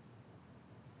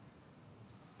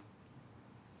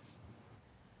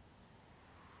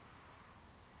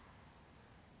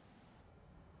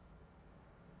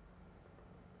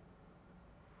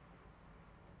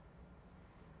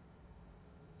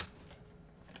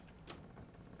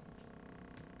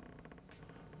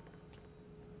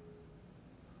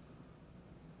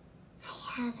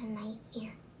 I had a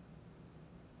nightmare.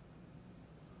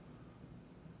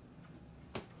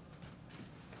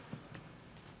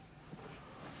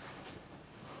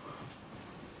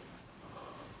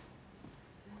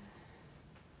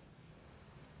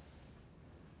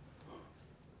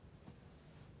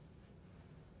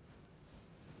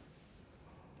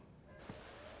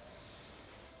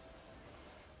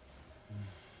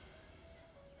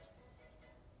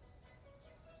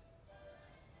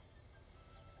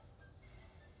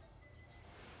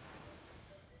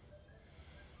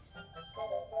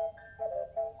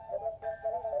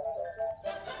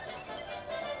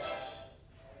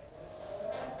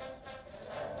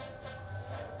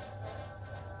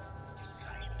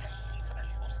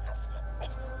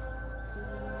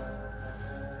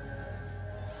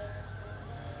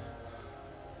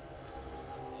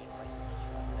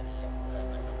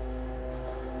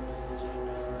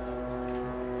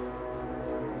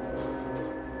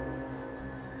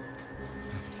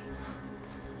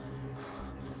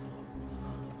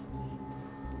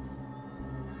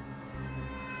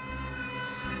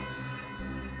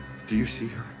 Do you see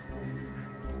her?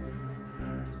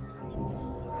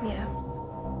 Yeah.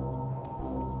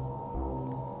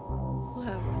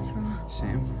 What's wrong?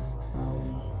 Sam?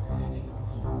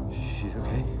 She's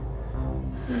okay?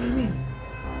 What do you mean?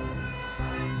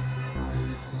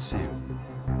 Sam.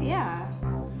 Yeah.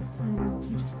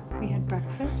 We had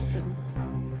breakfast and...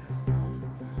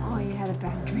 Oh, you had a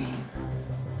bad dream.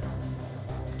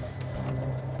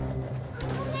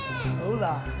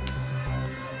 Hola.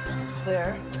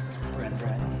 Claire. Bren.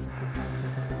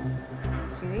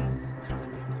 Did you eat?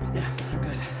 Yeah, I'm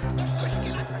good.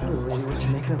 Hello, lady. What you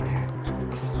making over here?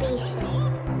 A spaceship.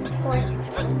 Of course.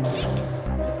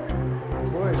 Of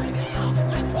course.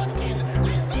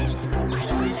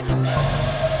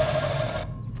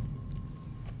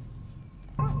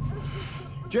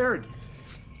 Jared!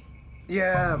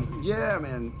 Yeah,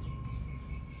 man.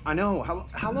 I know.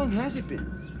 How long has it been?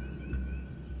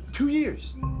 2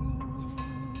 years.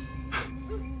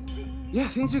 Yeah,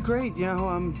 things are great. You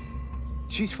know,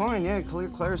 she's fine. Yeah,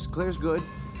 Claire's good.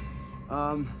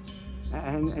 And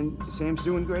Sam's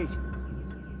doing great.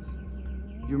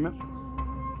 You remember?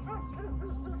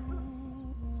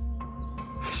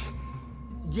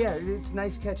 Yeah, it's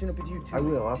nice catching up with you too. I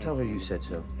will. I'll tell her you said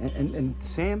so. And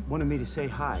Sam wanted me to say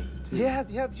hi. Yeah,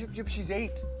 she's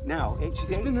 8 now. She's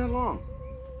been that long.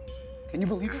 Can you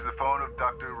believe This it? is the phone of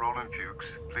Dr. Roland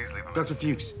Fuchs. Please leave a message. Dr.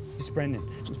 Fuchs, it's Brendan.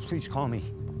 Please call me.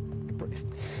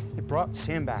 It brought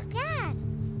Sam back. Dad!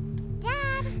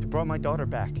 Dad! It brought my daughter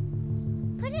back.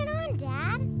 Put it on,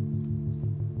 Dad.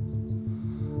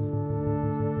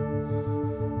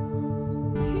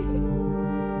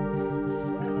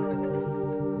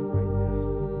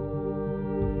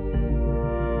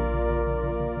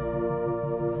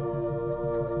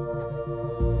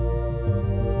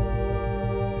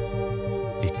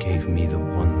 It gave me the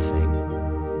one thing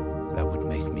that would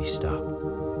make me stop.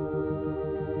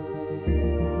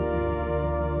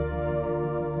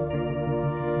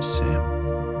 Sam.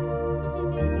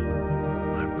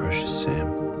 My precious Sam.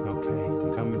 Okay,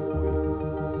 I'm coming for you.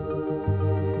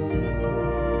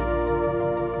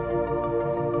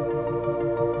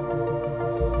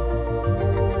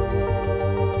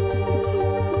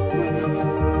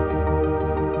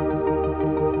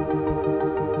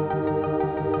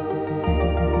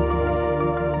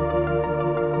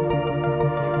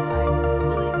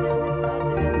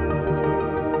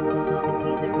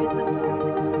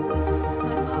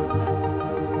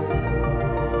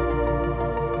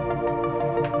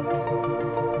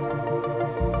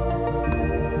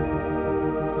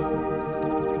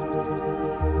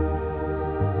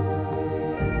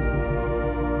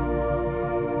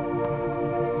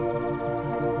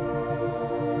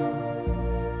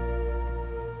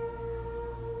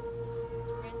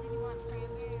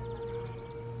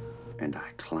 and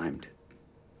I climbed it.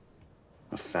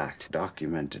 A fact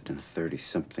documented in a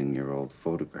 30-something-year-old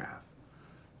photograph.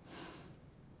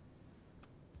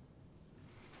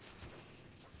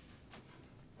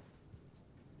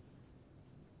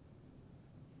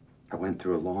 I went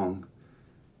through a long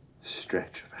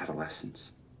stretch of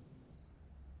adolescence.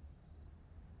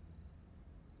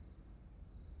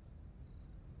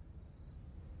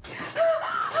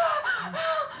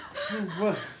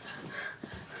 What?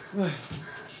 What?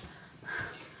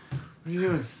 What are you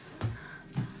doing?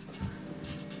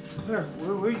 Claire,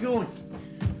 where are you going?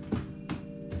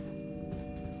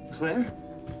 Claire?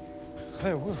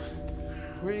 Claire,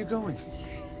 where are you going?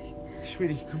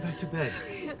 Sweetie, come back to bed.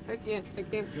 I can't.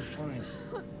 You're fine.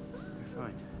 You're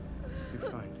fine.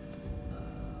 You're fine.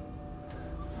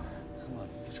 Come on,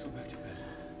 let's go back to bed.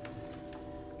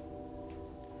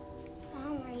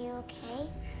 Mom, are you okay?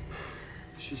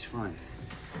 She's fine.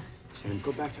 Sam,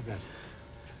 go back to bed.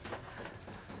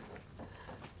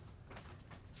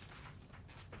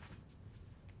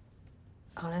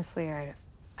 Honestly, I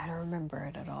don't remember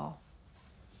it at all.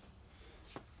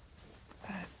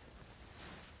 But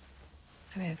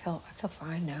I mean, I feel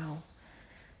fine now.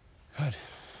 Good.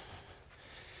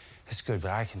 It's good,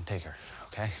 but I can take her,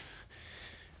 okay?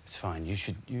 It's fine. You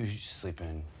should sleep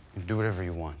in. Do whatever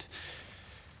you want.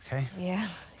 Okay? Yeah,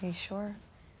 are you sure?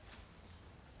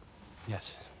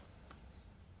 Yes.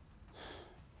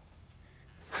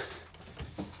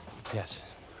 Yes.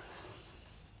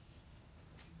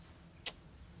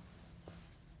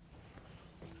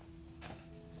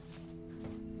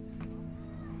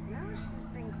 No, she's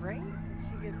been great.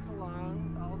 She gets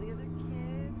along with all the other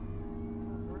kids.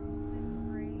 Her work's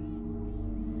been great.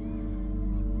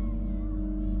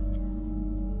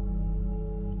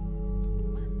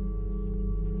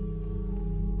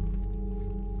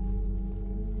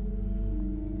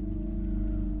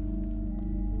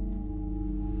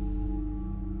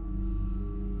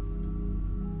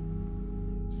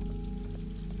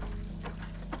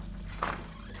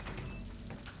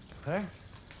 Claire?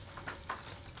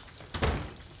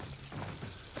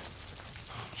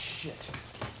 Shit.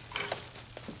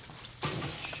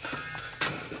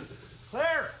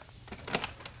 Claire!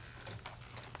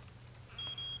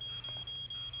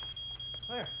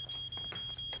 Claire,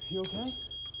 you okay?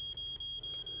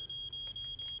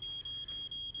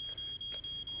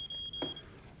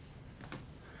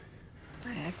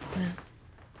 My eggplant.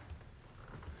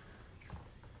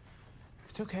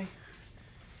 It's okay.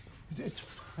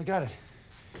 I got it.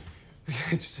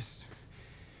 It's just...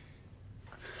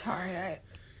 I'm sorry, I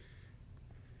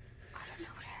don't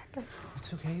know what happened.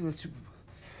 It's okay. Let's... I'm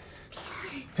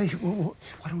sorry. Hey,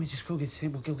 why don't we just go get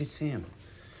Sam? We'll go get Sam.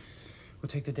 We'll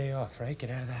take the day off, right?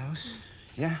 Get out of the house.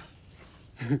 Yeah?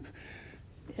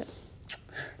 Yeah.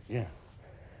 Yeah.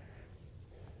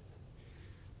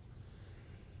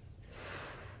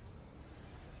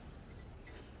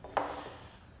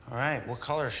 All right, what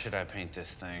color should I paint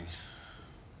this thing?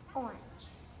 Orange.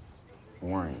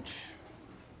 Orange.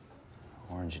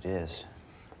 Orange it is.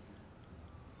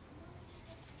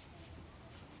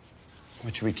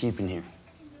 What should we keep in here?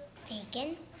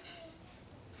 Bacon.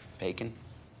 Bacon?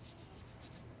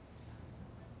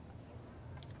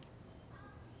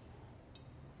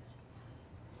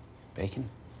 Bacon?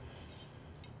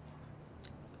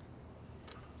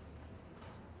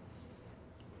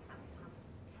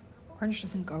 Orange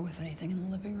doesn't go with anything in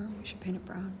the living room. We should paint it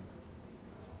brown.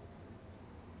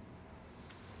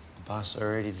 The boss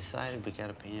already decided we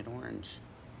gotta paint it orange.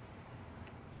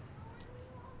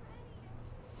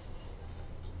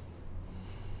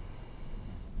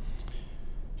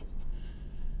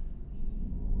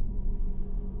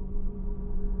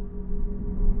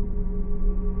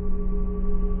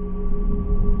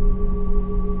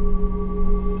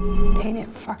 Paint it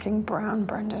fucking brown,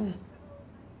 Brendan.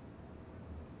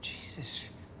 Jesus.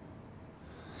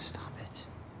 Stop it.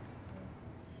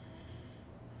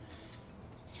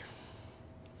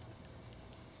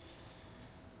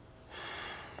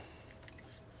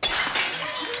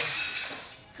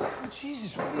 Oh,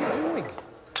 Jesus, what are you doing?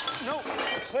 No,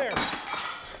 Claire.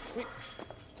 Wait.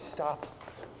 Stop.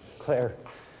 Claire.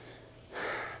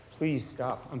 Please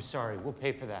stop. I'm sorry. We'll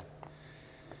pay for that.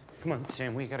 Come on,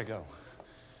 Sam. We gotta go.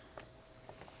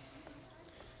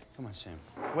 Come on, Sam.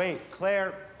 Wait,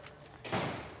 Claire.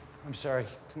 I'm sorry.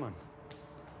 Come on.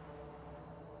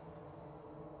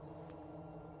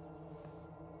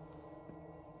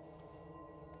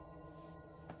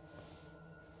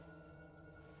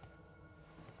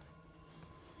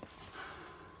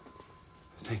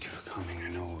 Thank you for coming. I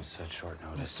know it was such short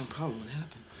notice. That's no problem. What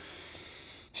happened?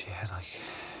 She had, like,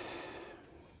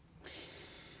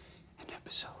 an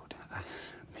episode. Let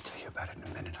me tell you about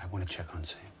want to check on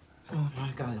Sam. Oh,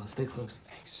 I got it. I'll stay close.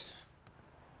 Thanks.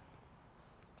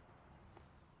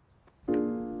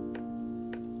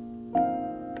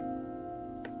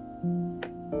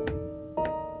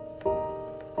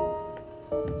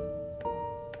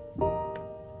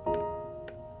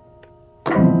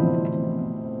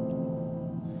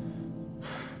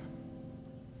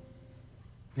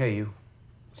 Hey, you.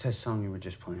 What's that song you were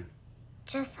just playing?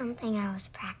 Just something I was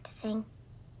practicing.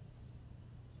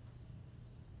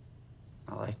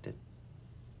 I liked it.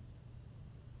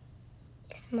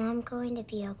 Is Mom going to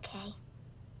be okay?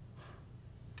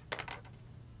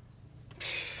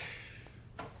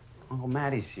 Uncle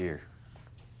Matty's here.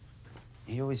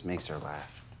 He always makes her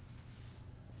laugh.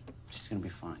 She's gonna be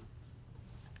fine.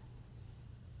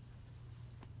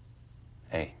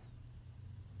 Hey,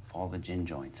 of all the gin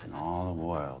joints in all the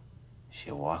world,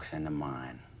 she walks into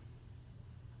mine.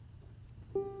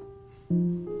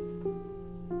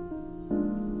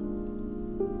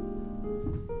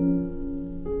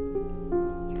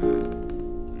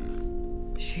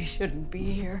 She shouldn't be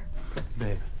here.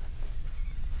 Babe.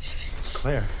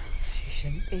 Claire. She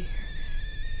shouldn't be here.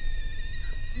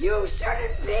 You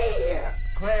shouldn't be here!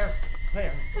 Claire,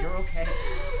 you're okay.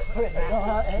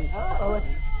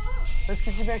 Let's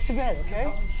get you back to bed, okay?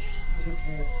 It's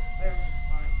okay. Claire,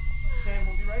 fine. Sam,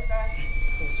 we'll be right back.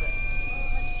 This way.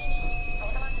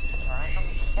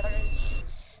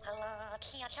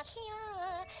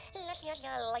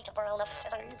 Light brown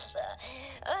feathers.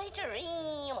 I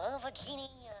dream of a genie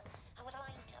with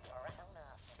light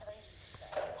brown feathers.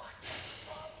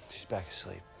 She's back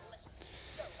asleep.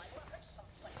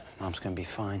 Mom's gonna be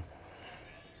fine.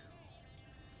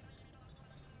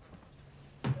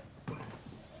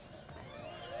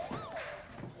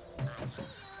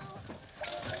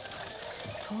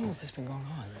 How long has this been going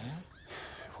on, man?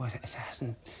 What? It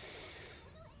hasn't...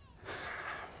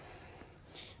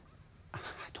 I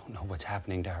don't know what's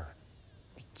happening to her.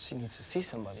 She needs to see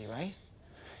somebody, right?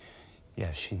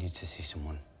 Yeah, she needs to see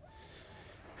someone.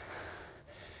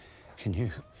 Can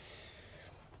you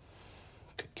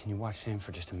watch Sam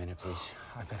for just a minute, please?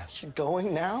 I better... You're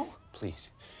going now? Please.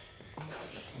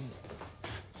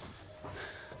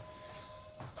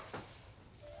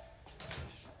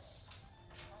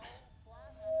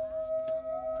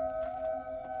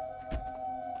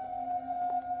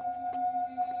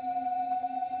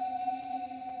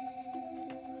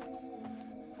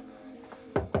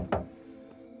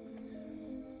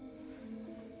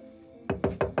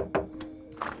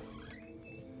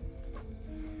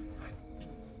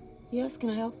 Yes, can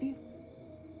I help you?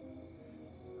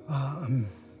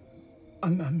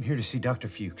 I'm here to see Dr.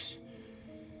 Fuchs.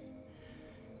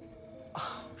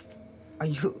 Are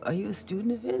you a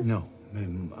student of his? No,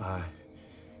 ma'am.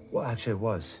 Well, actually, I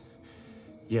was.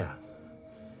 Yeah.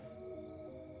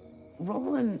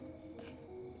 Roland,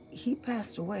 he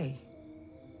passed away.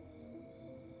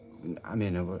 I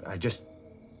mean, I just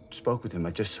spoke with him.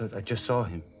 I just saw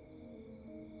him.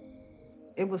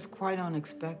 It was quite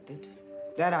unexpected.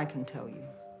 That I can tell you.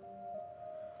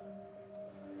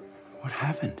 What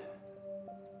happened?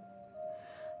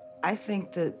 I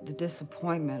think that the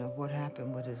disappointment of what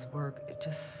happened with his work, it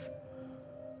just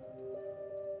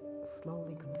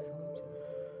slowly consumed him.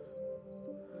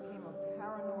 He became a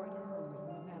paranoid hermit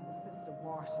and had the sense to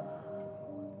wash himself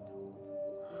if he wasn't told.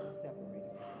 He was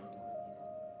separated for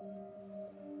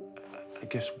some time. I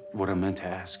guess what I meant to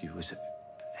ask you was,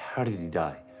 how did he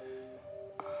die?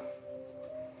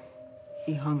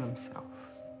 He hung himself.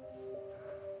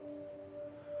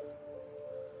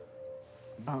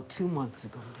 About 2 months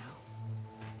ago now.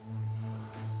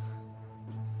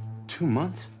 2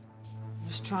 months? I'm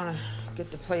just trying to get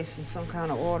the place in some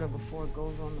kind of order before it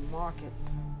goes on the market.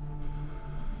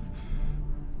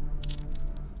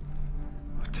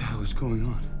 What the hell is going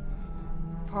on?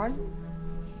 Pardon?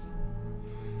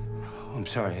 Oh, I'm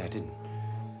sorry, I didn't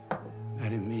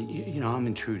mean, you know, I'm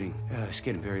intruding. It's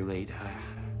getting very late.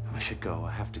 I should go.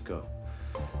 I have to go.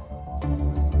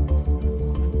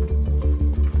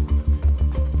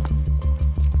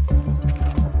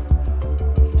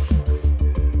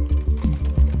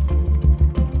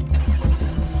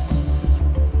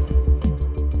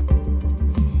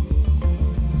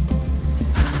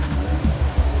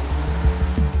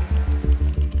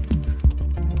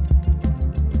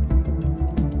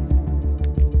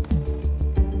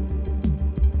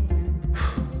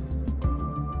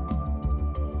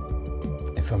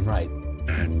 If I'm right,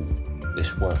 and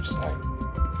this works,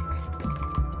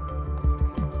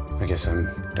 I guess I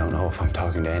don't know if I'm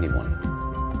talking to anyone.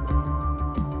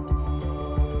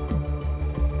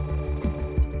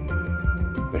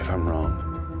 But if I'm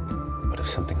wrong, but if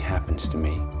something happens to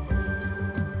me,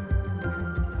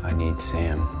 I I need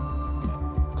Sam,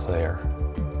 Claire,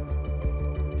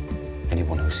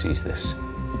 anyone who sees this.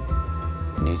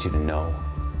 I need you to know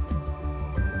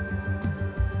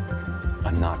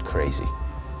I'm not crazy.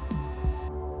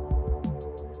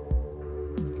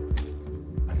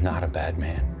 I'm not a bad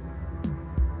man.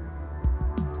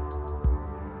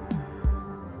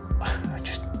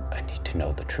 I need to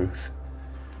know the truth.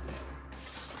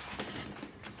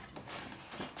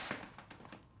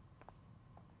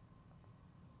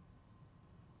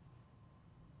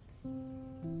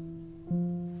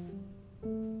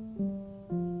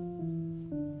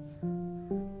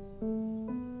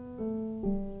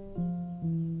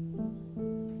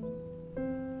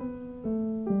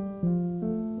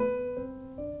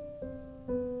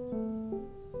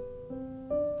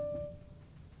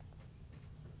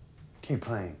 Keep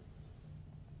playing.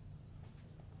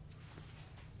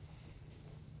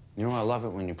 You know I love it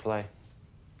when you play.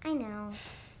 I know.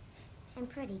 I'm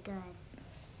pretty good.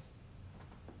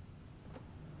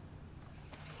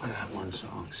 Play that one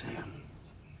song, Sam.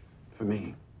 For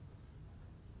me.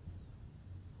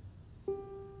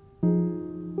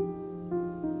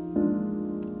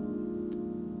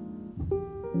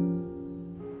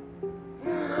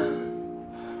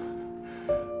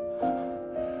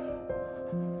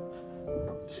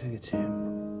 Sing it, Sam.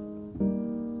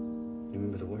 You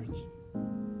remember the words?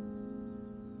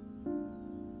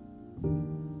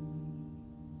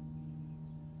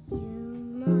 You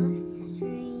must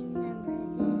remember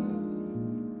this.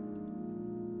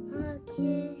 A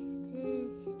kiss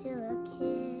is still a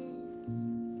kiss.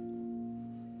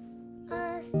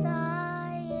 A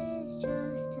sigh is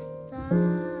just a sigh.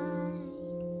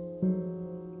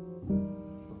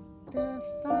 The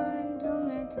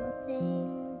fundamental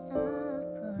things apply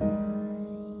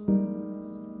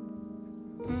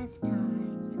as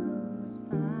time goes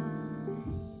by.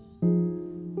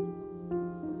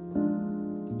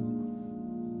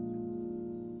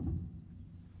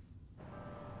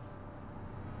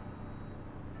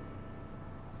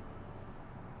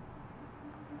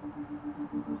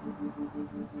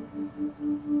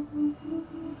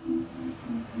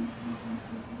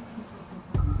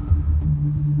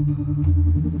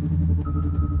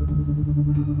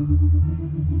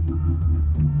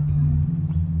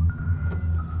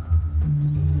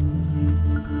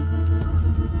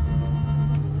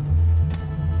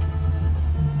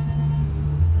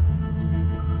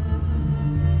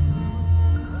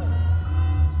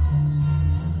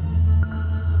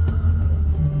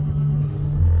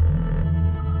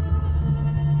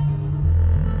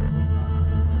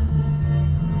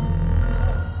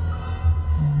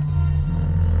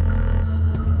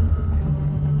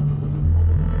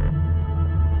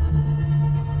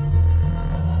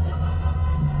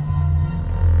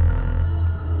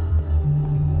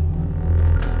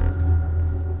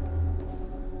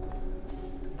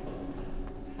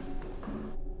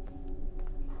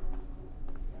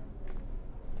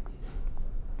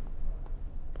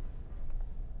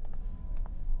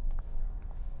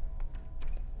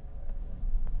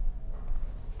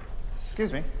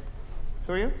 Excuse me.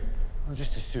 Who are you? I'm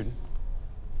just a student.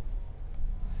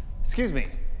 Excuse me.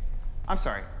 I'm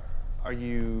sorry. Are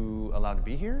you allowed to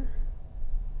be here?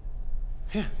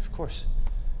 Yeah, of course.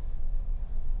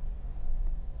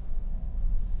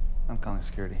 I'm calling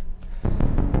security.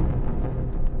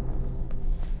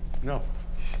 No.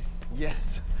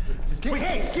 Yes. Wait,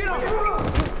 hey, get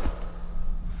off!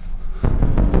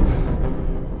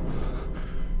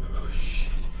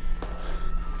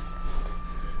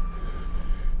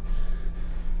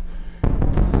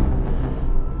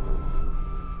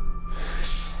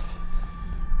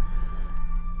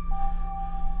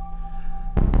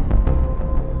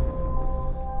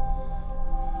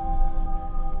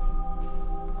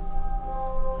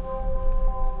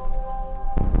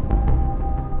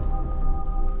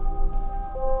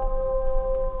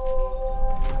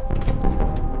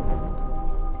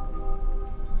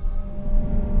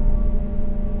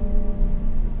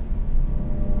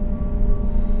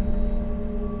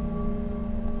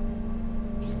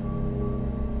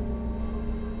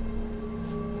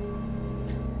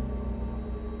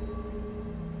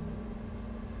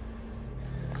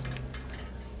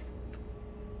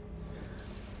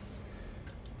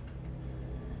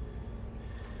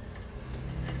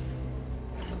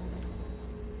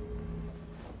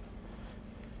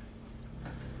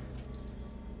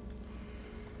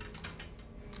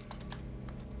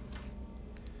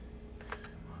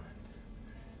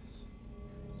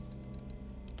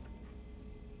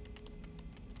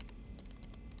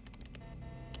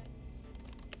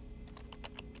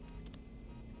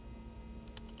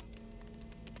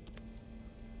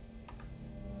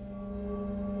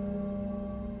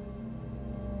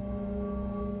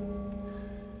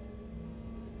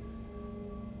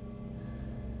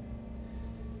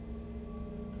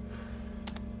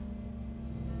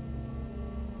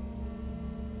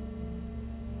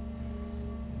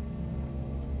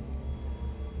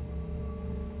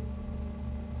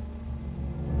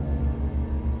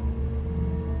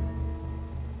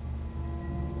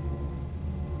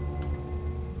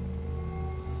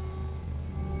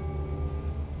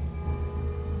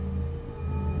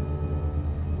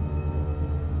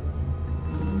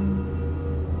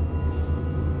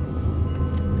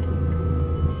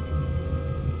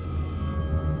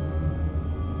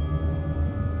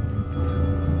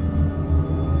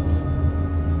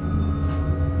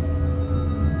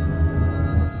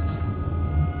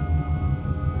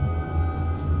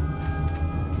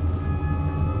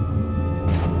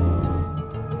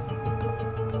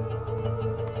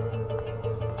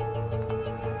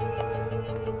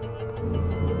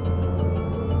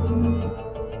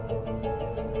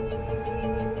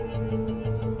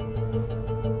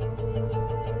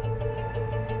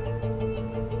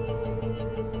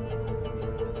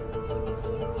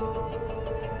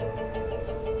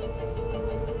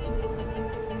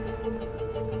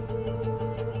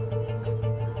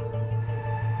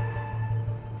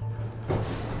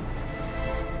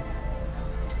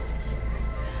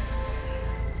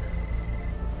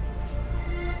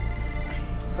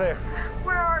 Claire.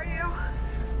 Where are you?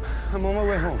 I'm on my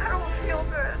way home. I don't feel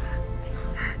good.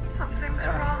 Something's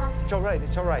wrong. It's all right.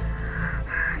 It's all right.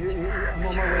 I'm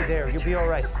on my way there. You'll be all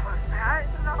right. Close my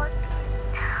eyes and all I could see.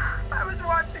 I was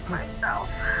watching myself.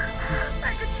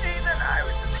 I could see that I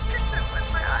was in the kitchen with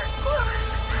my eyes closed.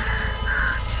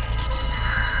 Oh, Jesus.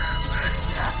 What is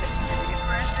happening?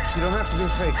 You don't have to be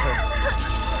afraid, Claire.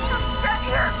 Just get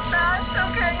here fast,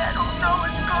 okay? I don't know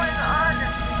what's going on.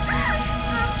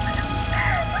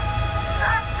 It's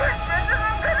not good, Brendan.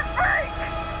 I'm gonna break.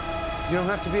 You don't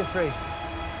have to be afraid.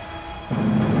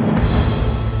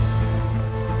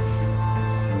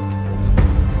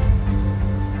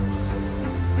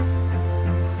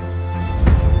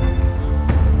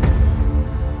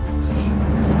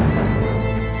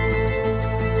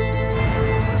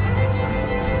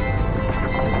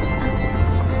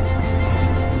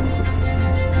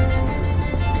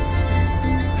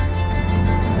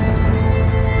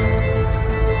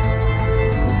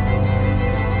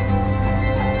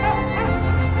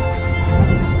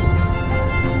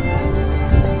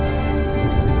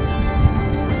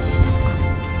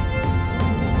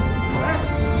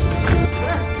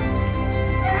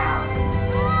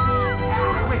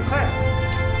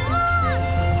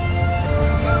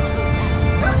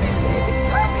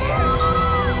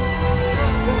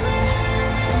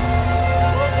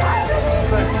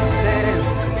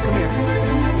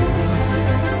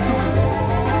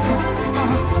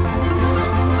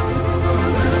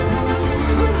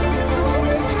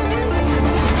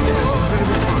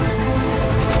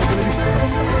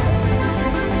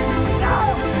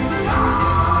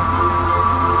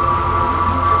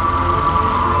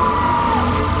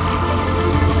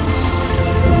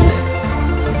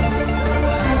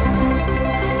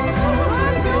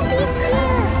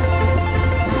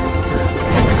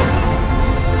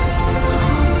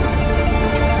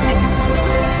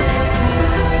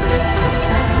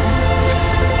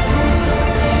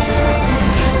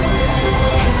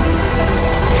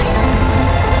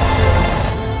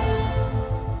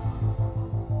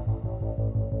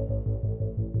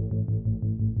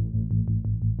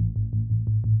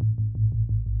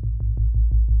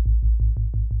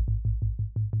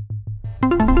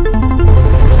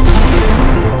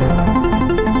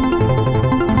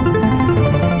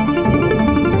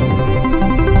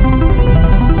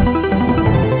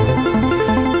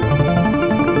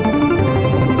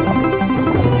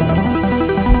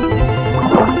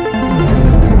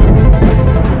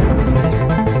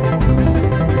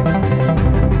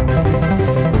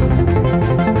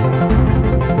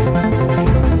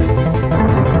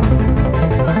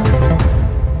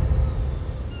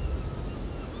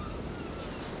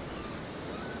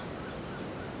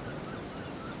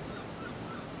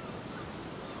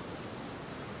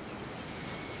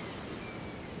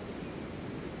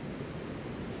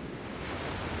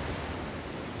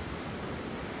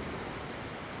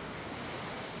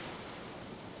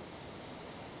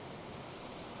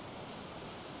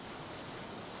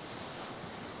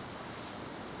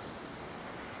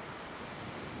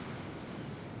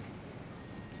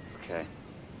 Okay.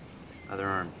 Other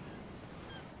arm.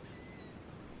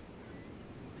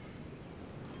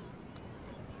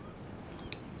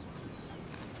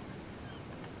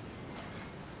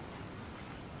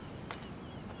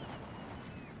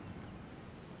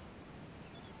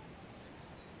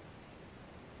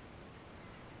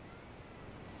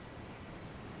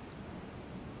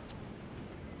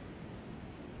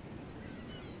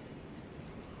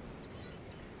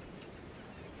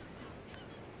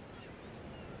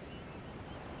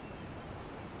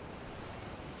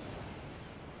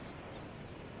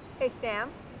 Hey, Sam.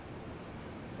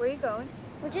 Where are you going?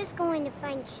 We're just going to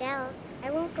find shells. I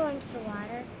won't go into the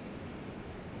water.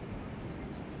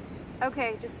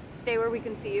 Okay, just stay where we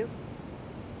can see you.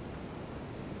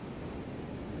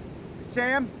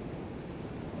 Sam?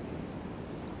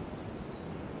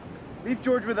 Leave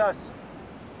George with us.